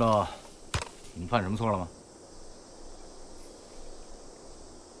知道你们犯什么错了吗？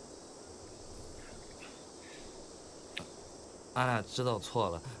俺俩知道错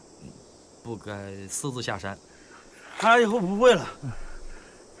了，不该私自下山。俺俩以后不会了。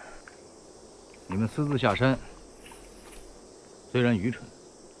你们私自下山，虽然愚蠢，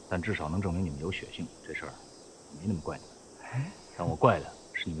但至少能证明你们有血性。这事儿没那么怪你们，让我怪的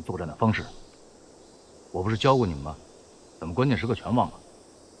是你们作战的方式。我不是教过你们吗？怎么关键时刻全忘了？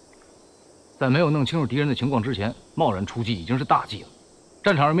在没有弄清楚敌人的情况之前，贸然出击已经是大忌了。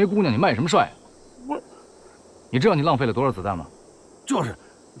战场上没姑娘，你卖什么帅？你知道你浪费了多少子弹吗？就是，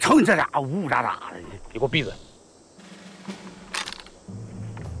瞅你这俩呜呜喳喳的，你给我闭嘴！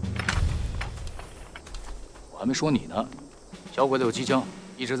我还没说你呢，小鬼子有机枪，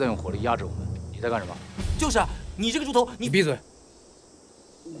一直在用火力压制我们。你在干什么？就是啊，你这个猪头，你闭嘴！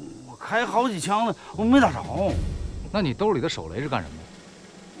我开好几枪了，我没打着。那你兜里的手雷是干什么的？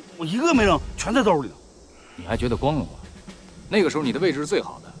我一个没扔，全在兜里呢。你还觉得光荣吗？那个时候你的位置是最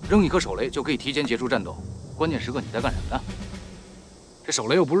好的，扔一颗手雷就可以提前结束战斗。关键时刻你在干什么呢？这手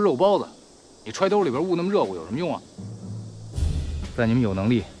雷又不是肉包子，你揣兜里边捂那么热乎有什么用啊？在你们有能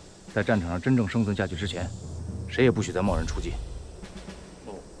力在战场上真正生存下去之前，谁也不许再贸然出击。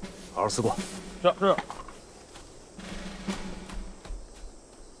好好思过。是。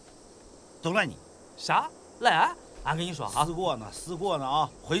都赖你。啥？赖俺？俺跟你说啊，思过呢啊！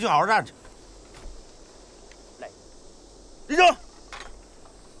回去好好站着。来，立正。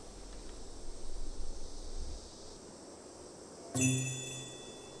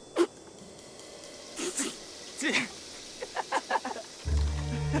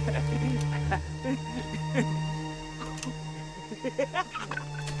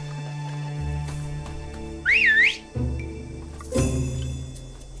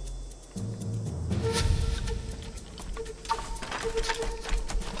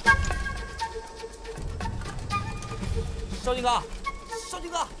少军哥，少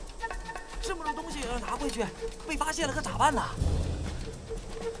军哥，这么多东西拿回去，被发现了可咋办呢？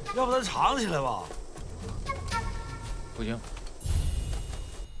要不咱藏起来吧？不行。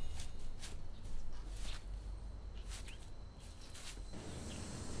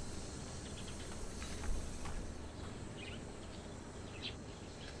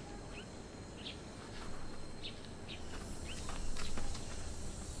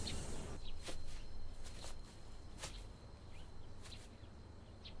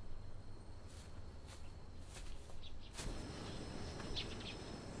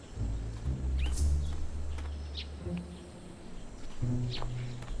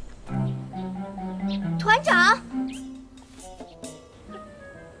团长，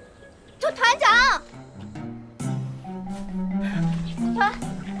团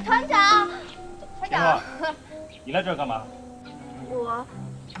长，团长，你来这儿干嘛？我，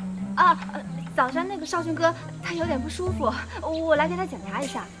早上那个少军哥他有点不舒服，我来给他检查一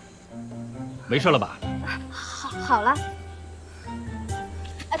下。没事了吧？好了。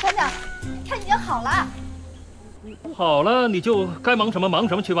团长，他已经好了。好了，你就该忙什么忙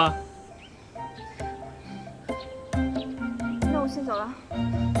什么去吧。那我先走了。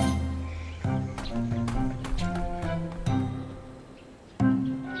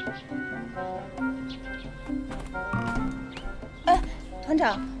团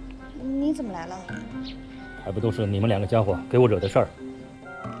长，你怎么来了？还不都是你们两个家伙给我惹的事儿。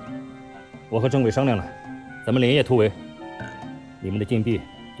我和政委商量了，咱们连夜突围。你们的禁闭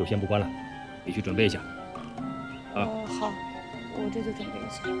就先不关了，你去准备一下。啊。好，我这就准备一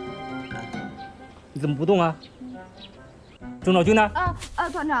下。你怎么不动啊？郑少军呢？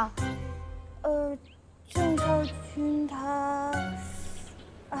团长，郑少军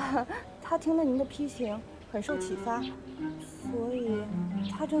他听了您的批评，很受启发，所以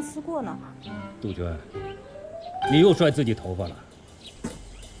他正思过呢。杜鹃，你又摔自己头发了。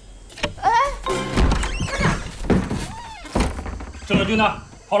郑少军呢？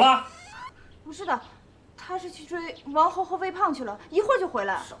跑了？不是的，他是去追王侯和魏胖去了，一会儿就回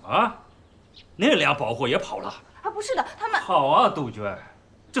来。什么？那俩保货也跑了？不是的，他们……好啊，杜鹃，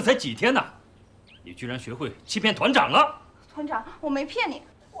这才几天呢，你居然学会欺骗团长了！团长，我没骗你。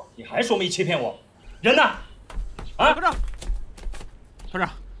你还说没欺骗我？人呢？啊！团长，团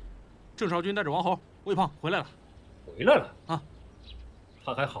长，郑少军带着王侯、魏胖回来了。回来了啊？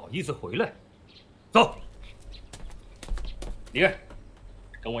他还好意思回来？走，你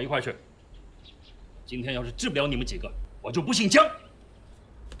跟我一块去。今天要是治不了你们几个，我就不姓姜。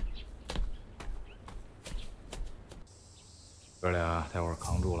哥俩待会儿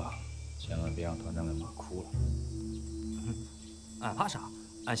扛住了，千万别让团长给骂哭了。俺怕啥？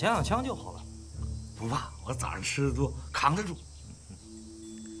俺想想枪就好了。不怕，我早上吃的多，扛得住。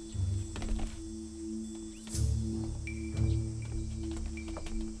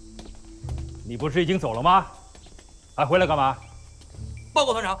你不是已经走了吗？还回来干嘛？报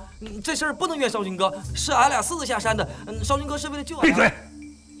告团长，这事儿不能怨少军哥，是俺俩私自下山的。少军哥是为了救俺。闭嘴！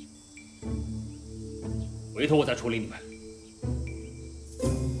回头我再处理你们。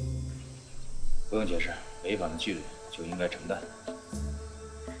不用解释，违反了纪律就应该承担。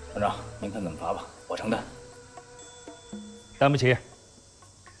团长，您看怎么罚吧，我承担。担不起。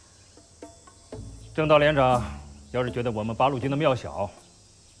郑道连长要是觉得我们八路军的庙小，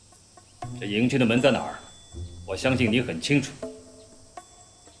这营区的门在哪儿？我相信你很清楚。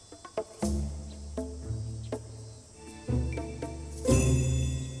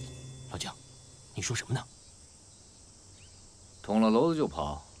老姜，你说什么呢？捅了娄子就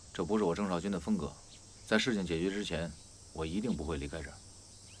跑，这不是我郑少军的风格。在事情解决之前，我一定不会离开这儿。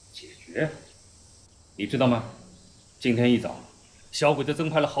解决？你知道吗？今天一早，小鬼子增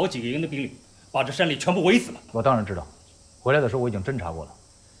派了好几个营的兵力，把这山里全部围死了。我当然知道，回来的时候我已经侦查过了，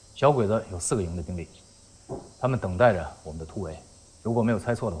小鬼子有4个营的兵力，他们等待着我们的突围。如果没有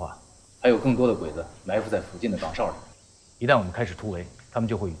猜错的话，还有更多的鬼子埋伏在附近的岗哨里。一旦我们开始突围，他们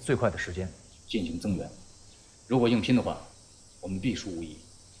就会以最快的时间进行增援。如果硬拼的话，我们必输无疑。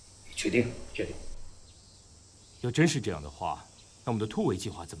你确定？确定。要真是这样的话，那我们的突围计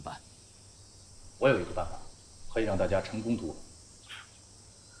划怎么办？我有一个办法，可以让大家成功突围。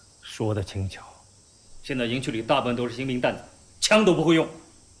说得轻巧。现在营区里大部分都是新兵蛋子，枪都不会用，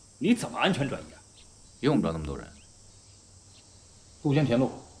你怎么安全转移啊？用不着那么多人。杜鹃田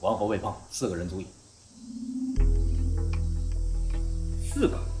路、王侯魏胖4个人足矣。4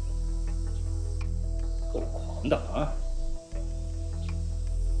个？够狂的啊！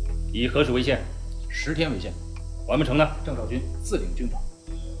以何时为限？10天为限。完不成呢？郑少军自领军法。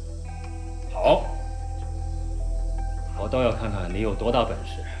好，我倒要看看你有多大本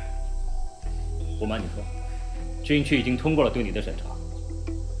事。不瞒你说，军区已经通过了对你的审查，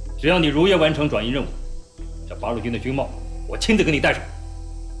只要你如约完成转移任务，这八路军的军帽我亲自给你戴上。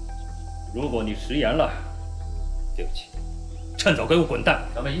如果你食言了，对不起，趁早给我滚蛋！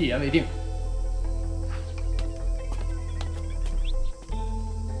咱们一言为定。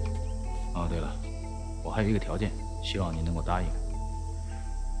哦，对了，我还有一个条件，希望您能够答应。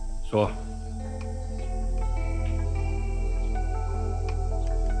说。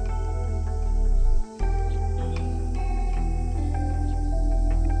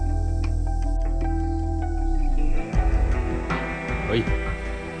可以，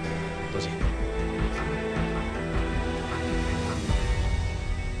多谢。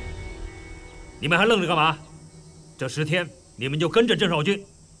你们还愣着干嘛？这10天你们就跟着郑少军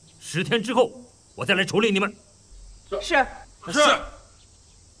，10天之后我再来处理你们。是。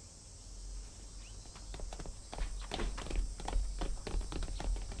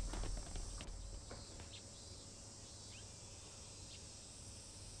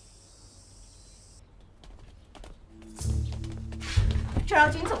郑少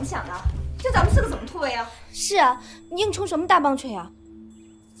军怎么想的？这咱们4个怎么突围啊？是啊，你硬冲什么大棒槌啊？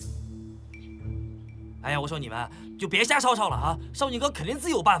哎呀，我说你们就别瞎吵吵了啊！少军哥肯定自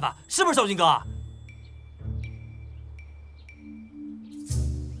有办法，是不是少军哥？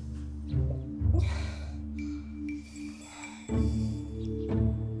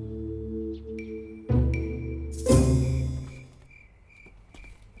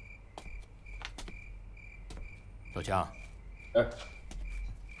老姜。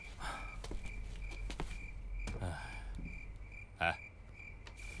哎，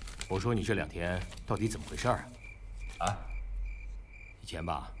我说你这2天到底怎么回事啊？以前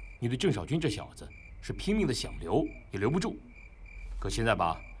吧，你对郑少军这小子是拼命的想留，也留不住。可现在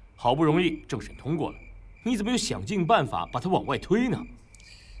吧，好不容易政审通过了，你怎么又想尽办法把他往外推呢？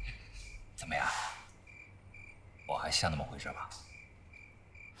怎么样？我还像那么回事吧？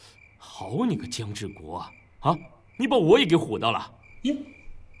好你个姜志国啊！你把我也给唬到了。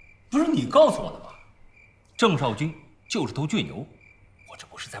不是你告诉我的吗？郑少军就是头倔牛，我这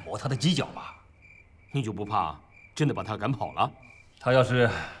不是在磨他的犄角吗？你就不怕真的把他赶跑了？他要是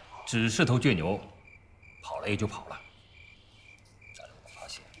只是头倔牛，跑了也就跑了。但如果发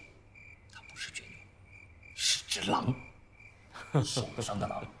现他不是倔牛，是只狼，受了伤的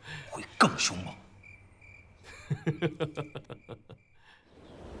狼会更凶猛。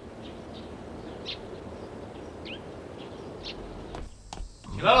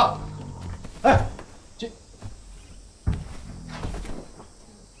起来了！哎，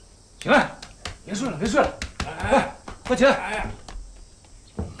起来！别睡了，别睡了！哎，快起来！哎，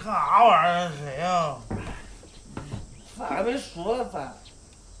干啥玩意儿？谁呀？饭还没说呢，饭。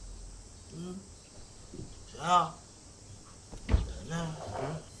谁呀？人呢？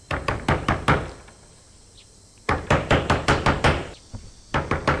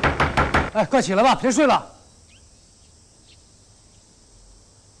哎，快起来吧，别睡了！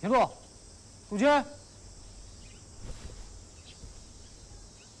田路，杜鹃。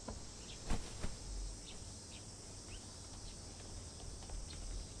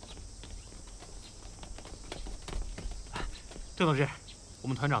郑同志，我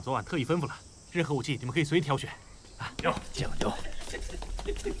们团长昨晚特意吩咐了，任何武器你们可以随意挑选。啊，有讲究。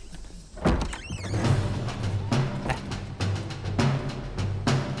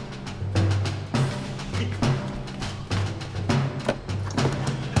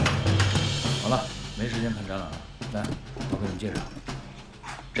好了，没时间看展览了。来，我给你们介绍，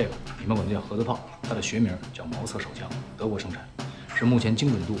这个你们管它叫盒子炮，它的学名叫毛瑟手枪，德国生产，是目前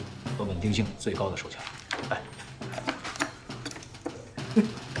精准度和稳定性最高的手枪。来。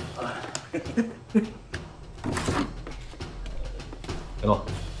 铁路，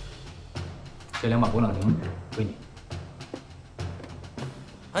这2把勃朗宁归你。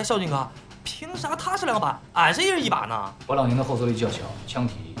哎，少军哥，凭啥他是2把，俺是一人1把呢？勃朗宁的后坐力较小，枪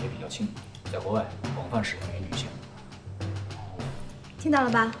体也比较轻，在国外广泛使用于女性。听到了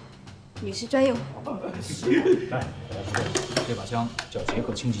吧？女士专用。来，这把枪叫捷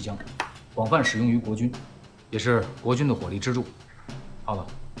克轻机枪，广泛使用于国军，也是国军的火力支柱。好了，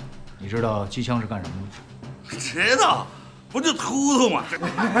你知道机枪是干什么的吗？知道。 不就突突吗？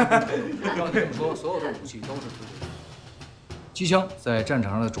要这么说，所有的武器都是突突。机枪在战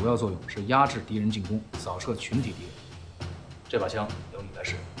场上的主要作用是压制敌人进攻，扫射群体敌人。这把枪由你来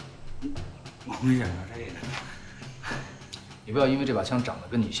使用。我没想到这个。你不要因为这把枪长得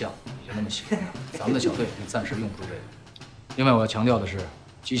跟你像，你就那么喜欢它。咱们的小队暂时用不出这个。另外，我要强调的是，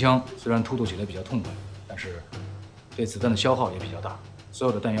机枪虽然突突起来比较痛快，但是对子弹的消耗也比较大，所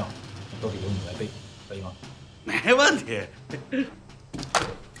有的弹药都得由你来背，可以吗？ 没问题。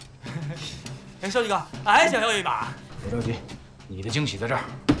哎，少军哥，俺想要一把。别着急，你的惊喜在这儿。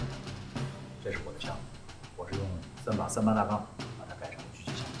这是我的枪，我是用3把38大杠把它改成了狙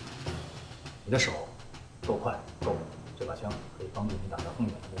击枪。你的手够快够稳，这把枪可以帮助你打到更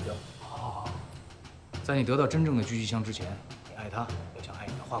远的目标。哦，在你得到真正的狙击枪之前，你爱它要像爱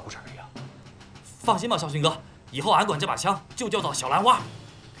你的花裤衩一样。放心吧，少军哥，以后俺管这把枪就叫做小兰花。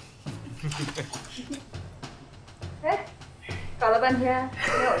哎，搞了半天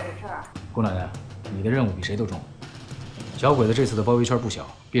没有这事儿。姑奶奶，你的任务比谁都重。小鬼子这次的包围圈不小，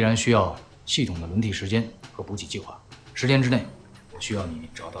必然需要系统的轮替时间和补给计划。10天之内，我需要你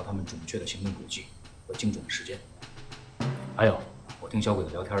找到他们准确的行动轨迹和精准的时间。还有，我听小鬼子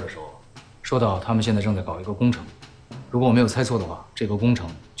聊天的时候，说到他们现在正在搞一个工程，如果我没有猜错的话，这个工程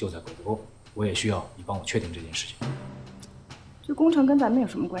就在鬼子沟。我也需要你帮我确定这件事情。这工程跟咱们有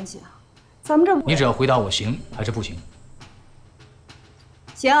什么关系啊？咱们这你只要回答我行还是不行。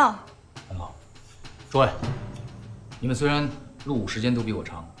行。很好。诸位，你们虽然入伍时间都比我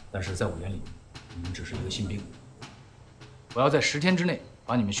长，但是在我眼里，你们只是一个新兵。我要在10天之内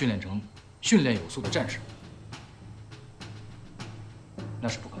把你们训练成训练有素的战士，那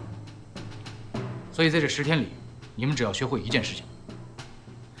是不可能。所以在这10天里，你们只要学会一件事情。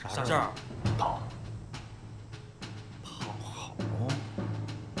啥事儿？跑。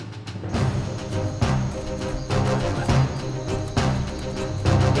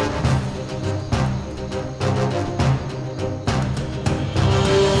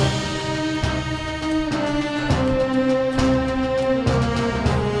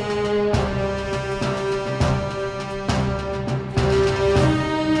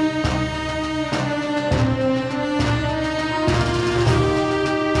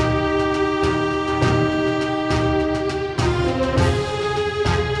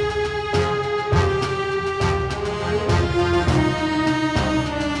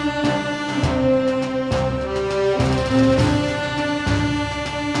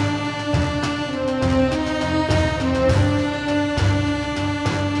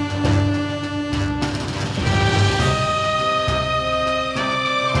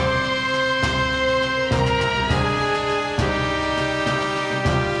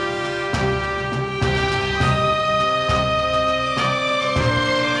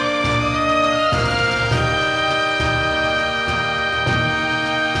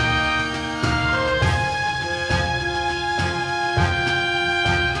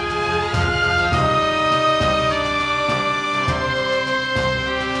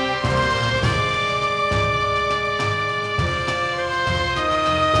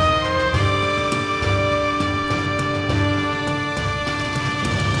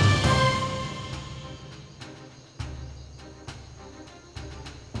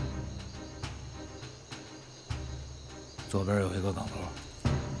左边有一个岗头。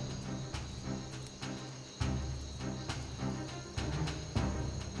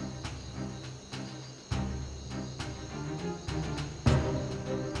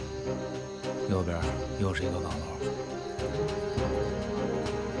右边又是一个岗楼。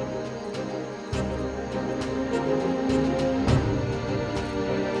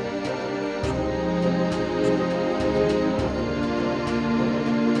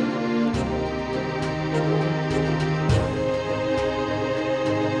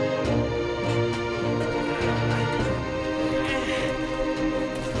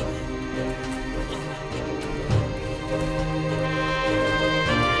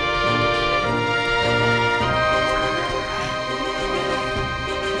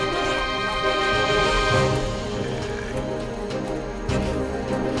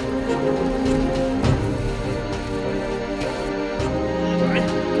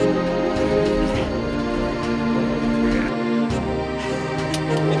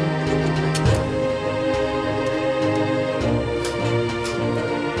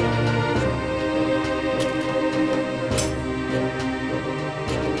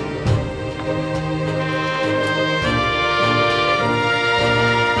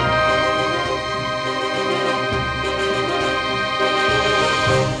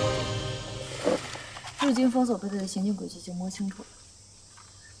日军封锁部队的行进轨迹已经摸清楚了。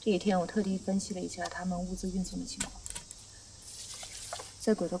这几天我特地分析了一下他们物资运送的情况，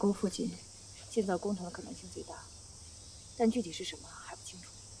在轨道沟附近建造工厂的可能性最大，但具体是什么还不清楚。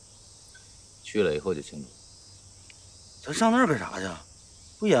去了以后就清楚。咱上那儿干啥去？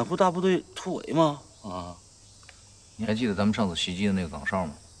不掩护大部队突围吗？啊！你还记得咱们上次袭击的那个岗哨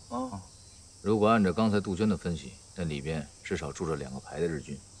吗？啊！如果按照刚才杜鹃的分析，那里边至少住着2个排的日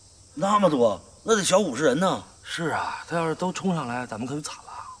军。那么多，那得小50人呢。是啊，他要是都冲上来，咱们可就惨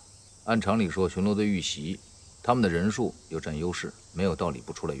了。按常理说，巡逻队遇袭，他们的人数又占优势，没有道理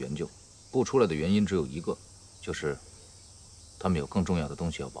不出来援救。不出来的原因只有一个，就是他们有更重要的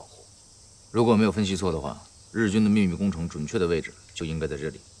东西要保护。如果没有分析错的话，日军的秘密工程准确的位置就应该在这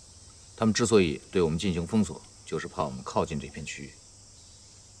里。他们之所以对我们进行封锁，就是怕我们靠近这片区域。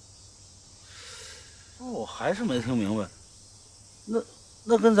我还是没听明白，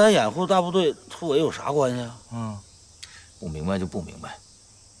那跟咱掩护大部队突围有啥关系啊？不明白就不明白。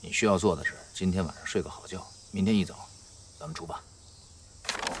你需要做的是今天晚上睡个好觉，明天一早咱们出发。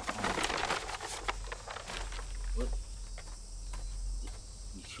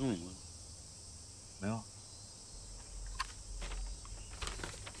你听明白了没有？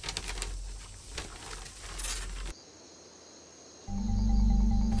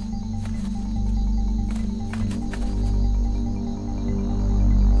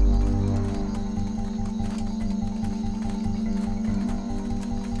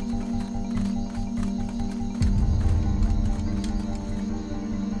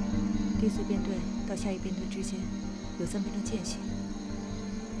第4编队到下一编队之间有3分钟间隙，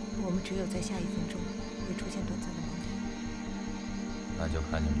我们只有在下1分钟会出现短暂的盲点。那就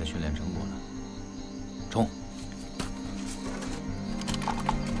看你们的训练成果了。冲！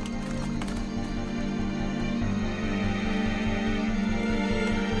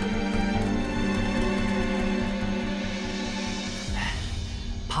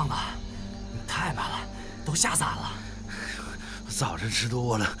胖子，你太慢了，都吓散了。早晨吃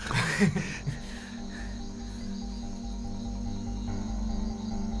多了。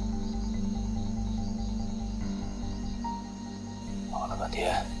跑了半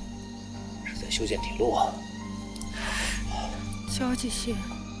天，是在修建铁路啊。交界线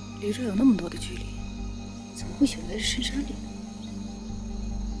离这有那么多的距离，怎么会选在这深山里？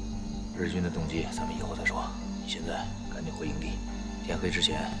日军的动机咱们以后再说，你现在赶紧回营地。天黑之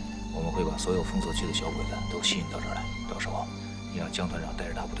前，我们会把所有封锁区的小鬼子都吸引到这儿来，到时候你让江团长带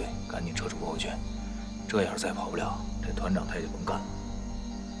着大部队赶紧撤出包围圈。这要是再跑不了，这团长他也就甭干了。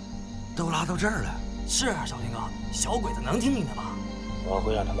都拉到这儿了。是啊，小林哥，小鬼子能听你的吗？我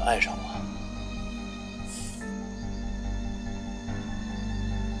会让他们爱上我。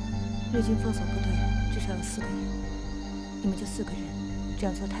日军封锁部队至少有4个营，你们就4个人，这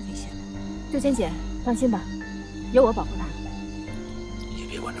样做太危险了。杜鹃姐，放心吧，有我保护他。你就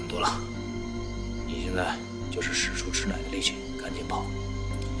别管这么多了，你现在就是使出吃奶的力气，赶紧跑，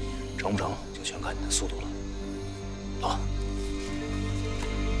成不成就全看你的速度了。走。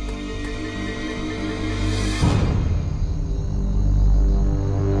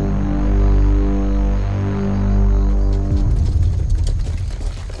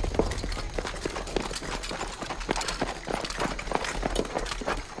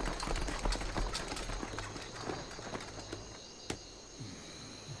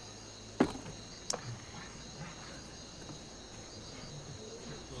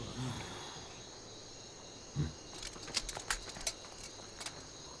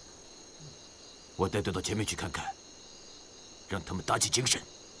我带队到前面去看看，让他们打起精神。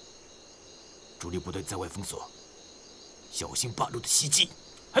主力部队在外封锁，小心八路的袭击。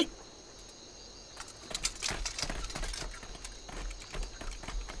嘿，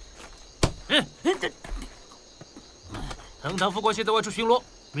藤堂副官现在外出巡逻，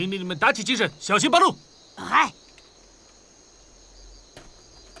命令你们打起精神，小心八路。嗨。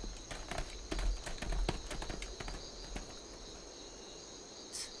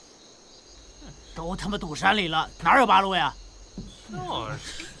 都他妈堵山里了，哪有八路呀？就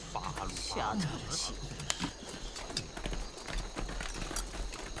是八路，瞎他妈气！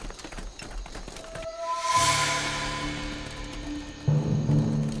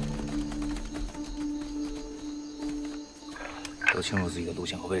都清楚自己的路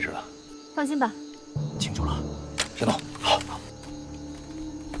线和位置了。放心吧。清楚了，行动。好。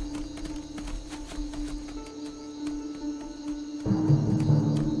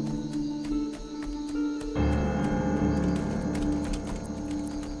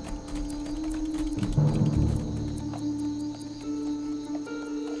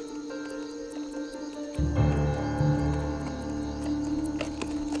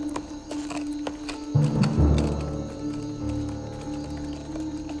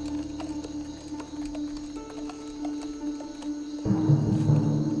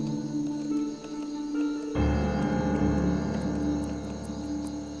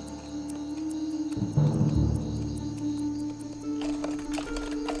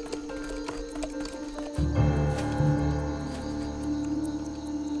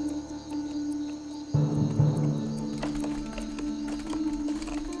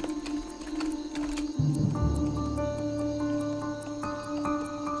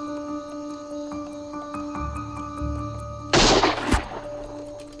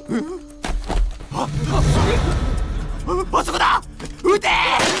 我そこだ！撃て！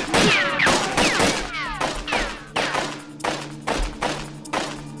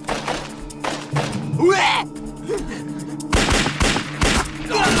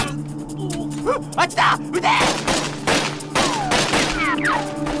あっちだ！撃て！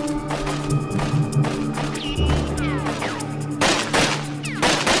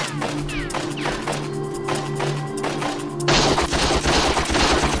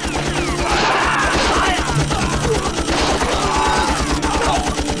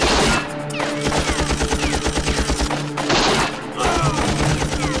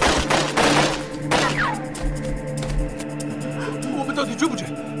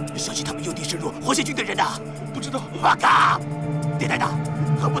火线军的人呢？不知道。报告，电台长，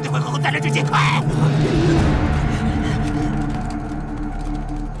和部队会合后再来追击，快！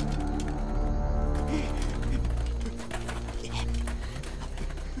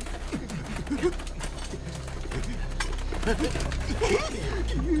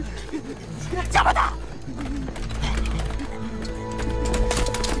加把他！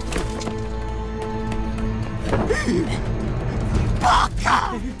报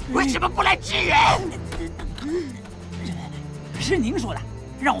告，为什么不来支援？是您说的，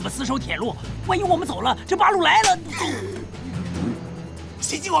让我们死守铁路，万一我们走了，这八路来了，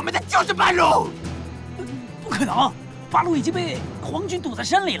袭击我们的就是八路。不可能，八路已经被皇军堵在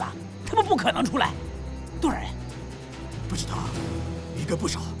山里了，他们不可能出来。多少人？不知道，应该不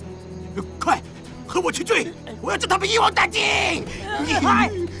少。快，和我去追！我要将他们一网打尽！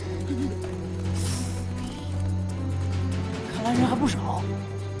嗨！看来人还不少。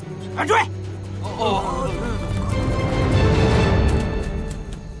快追！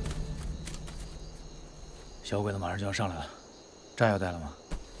小鬼子马上就要上来了，炸药带了吗？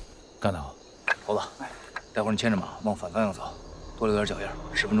干得好，猴子，待会儿你牵着马往反方向走，多留点脚印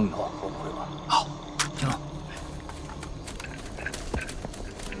，10分钟以后和我们汇报。好，听了。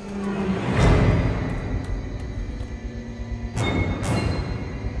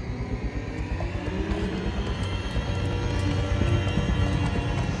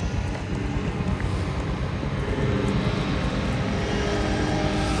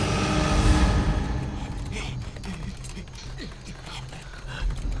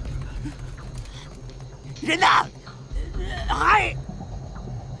人呢？嗨！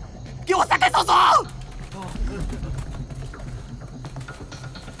给我散开搜索！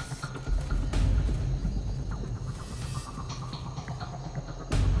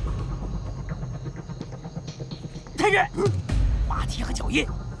太君，马蹄和脚印，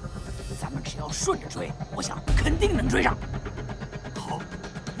咱们只要顺着追，我想肯定能追上。好，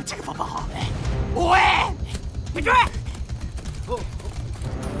这个方法好。喂，别追！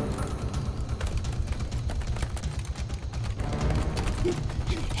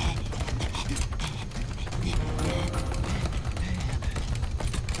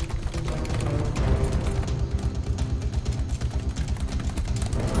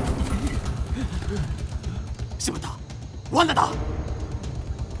完了他！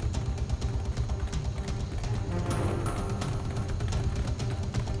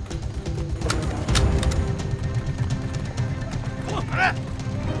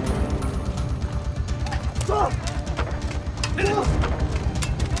走！走！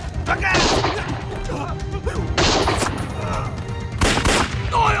打开！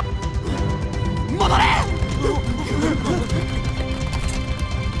哎呦！莫多雷！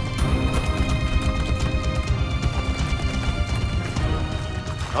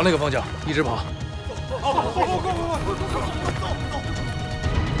朝那个方向一直跑。好，走！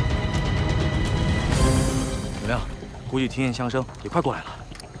怎么样？估计听见枪声，也快过来了。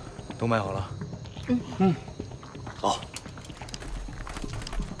都买好了。嗯。走。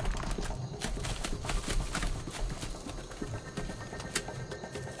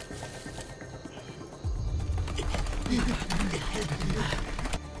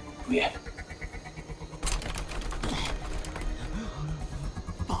主爷。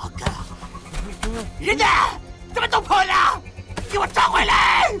 人家怎么都跑了？给我抓回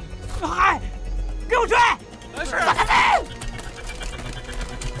来！嗨，给我追！是，抓他们！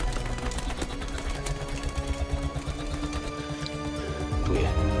主爷，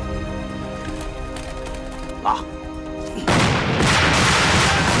拉！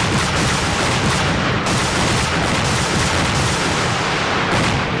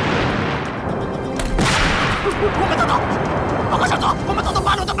我们等等，报告少佐，我们遭到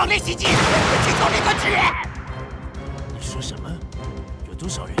八路的猛烈袭击，请求立刻支援。你说什么？有多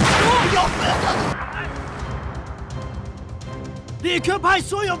少人？立刻派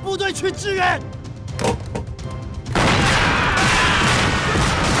所有部队去支援！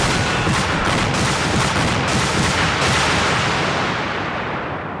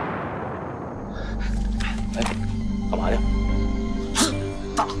哎，干嘛呀？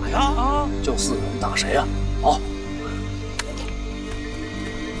打呀！啊，就4个人打谁呀？好。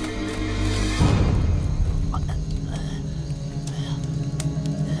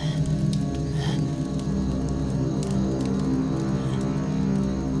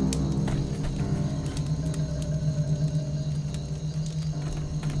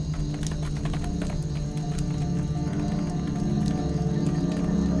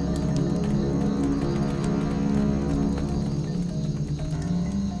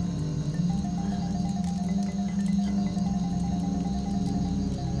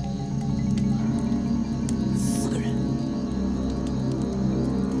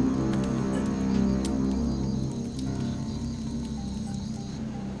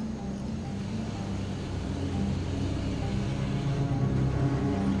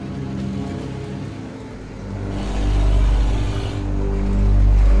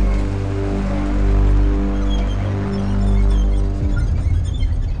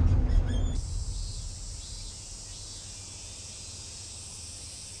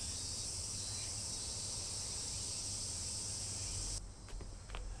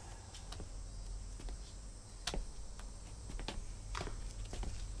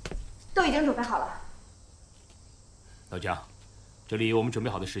 都已经准备好了。老将，这里我们准备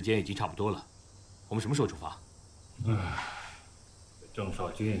好的时间已经差不多了，我们什么时候出发？郑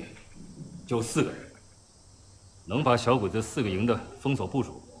少君就4个人，能把小鬼子4个营的封锁部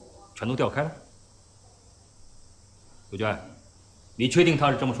署全都调开了？刘娟，你确定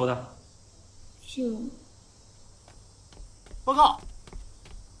他是这么说的？报告，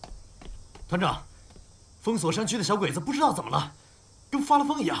团长，封锁山区的小鬼子不知道怎么了。 跟发了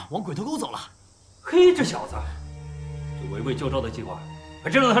疯一样往鬼头沟走了。嘿，这小子，这围魏救赵的计划还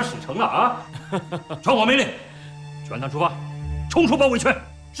真让他使成了啊！传我命令，全团出发，冲出包围圈。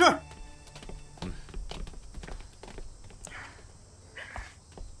是。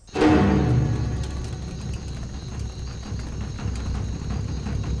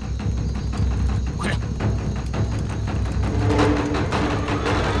快点！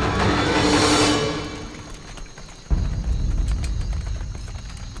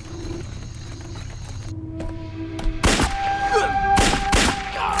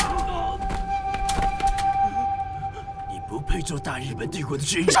做大日本帝国的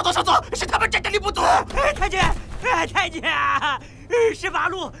军人。少佐，是他们战斗力不足。太监，是八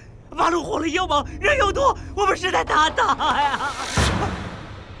路火力又猛，人又多，我们实在打不到呀。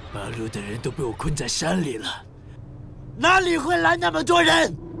八路的人都被我困在山里了，哪里会来那么多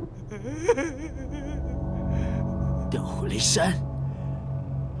人？调回来山，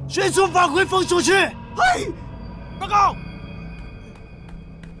迅速返回封锁区。嘿，报告！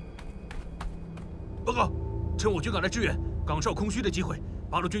报告，趁我军赶来支援。 岗哨空虚的机会，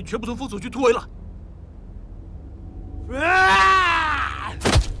八路军全部从封锁区突围了。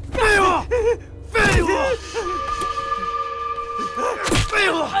废物！废物！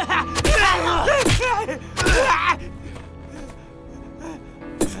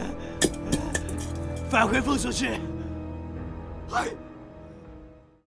返回封锁区。嗨。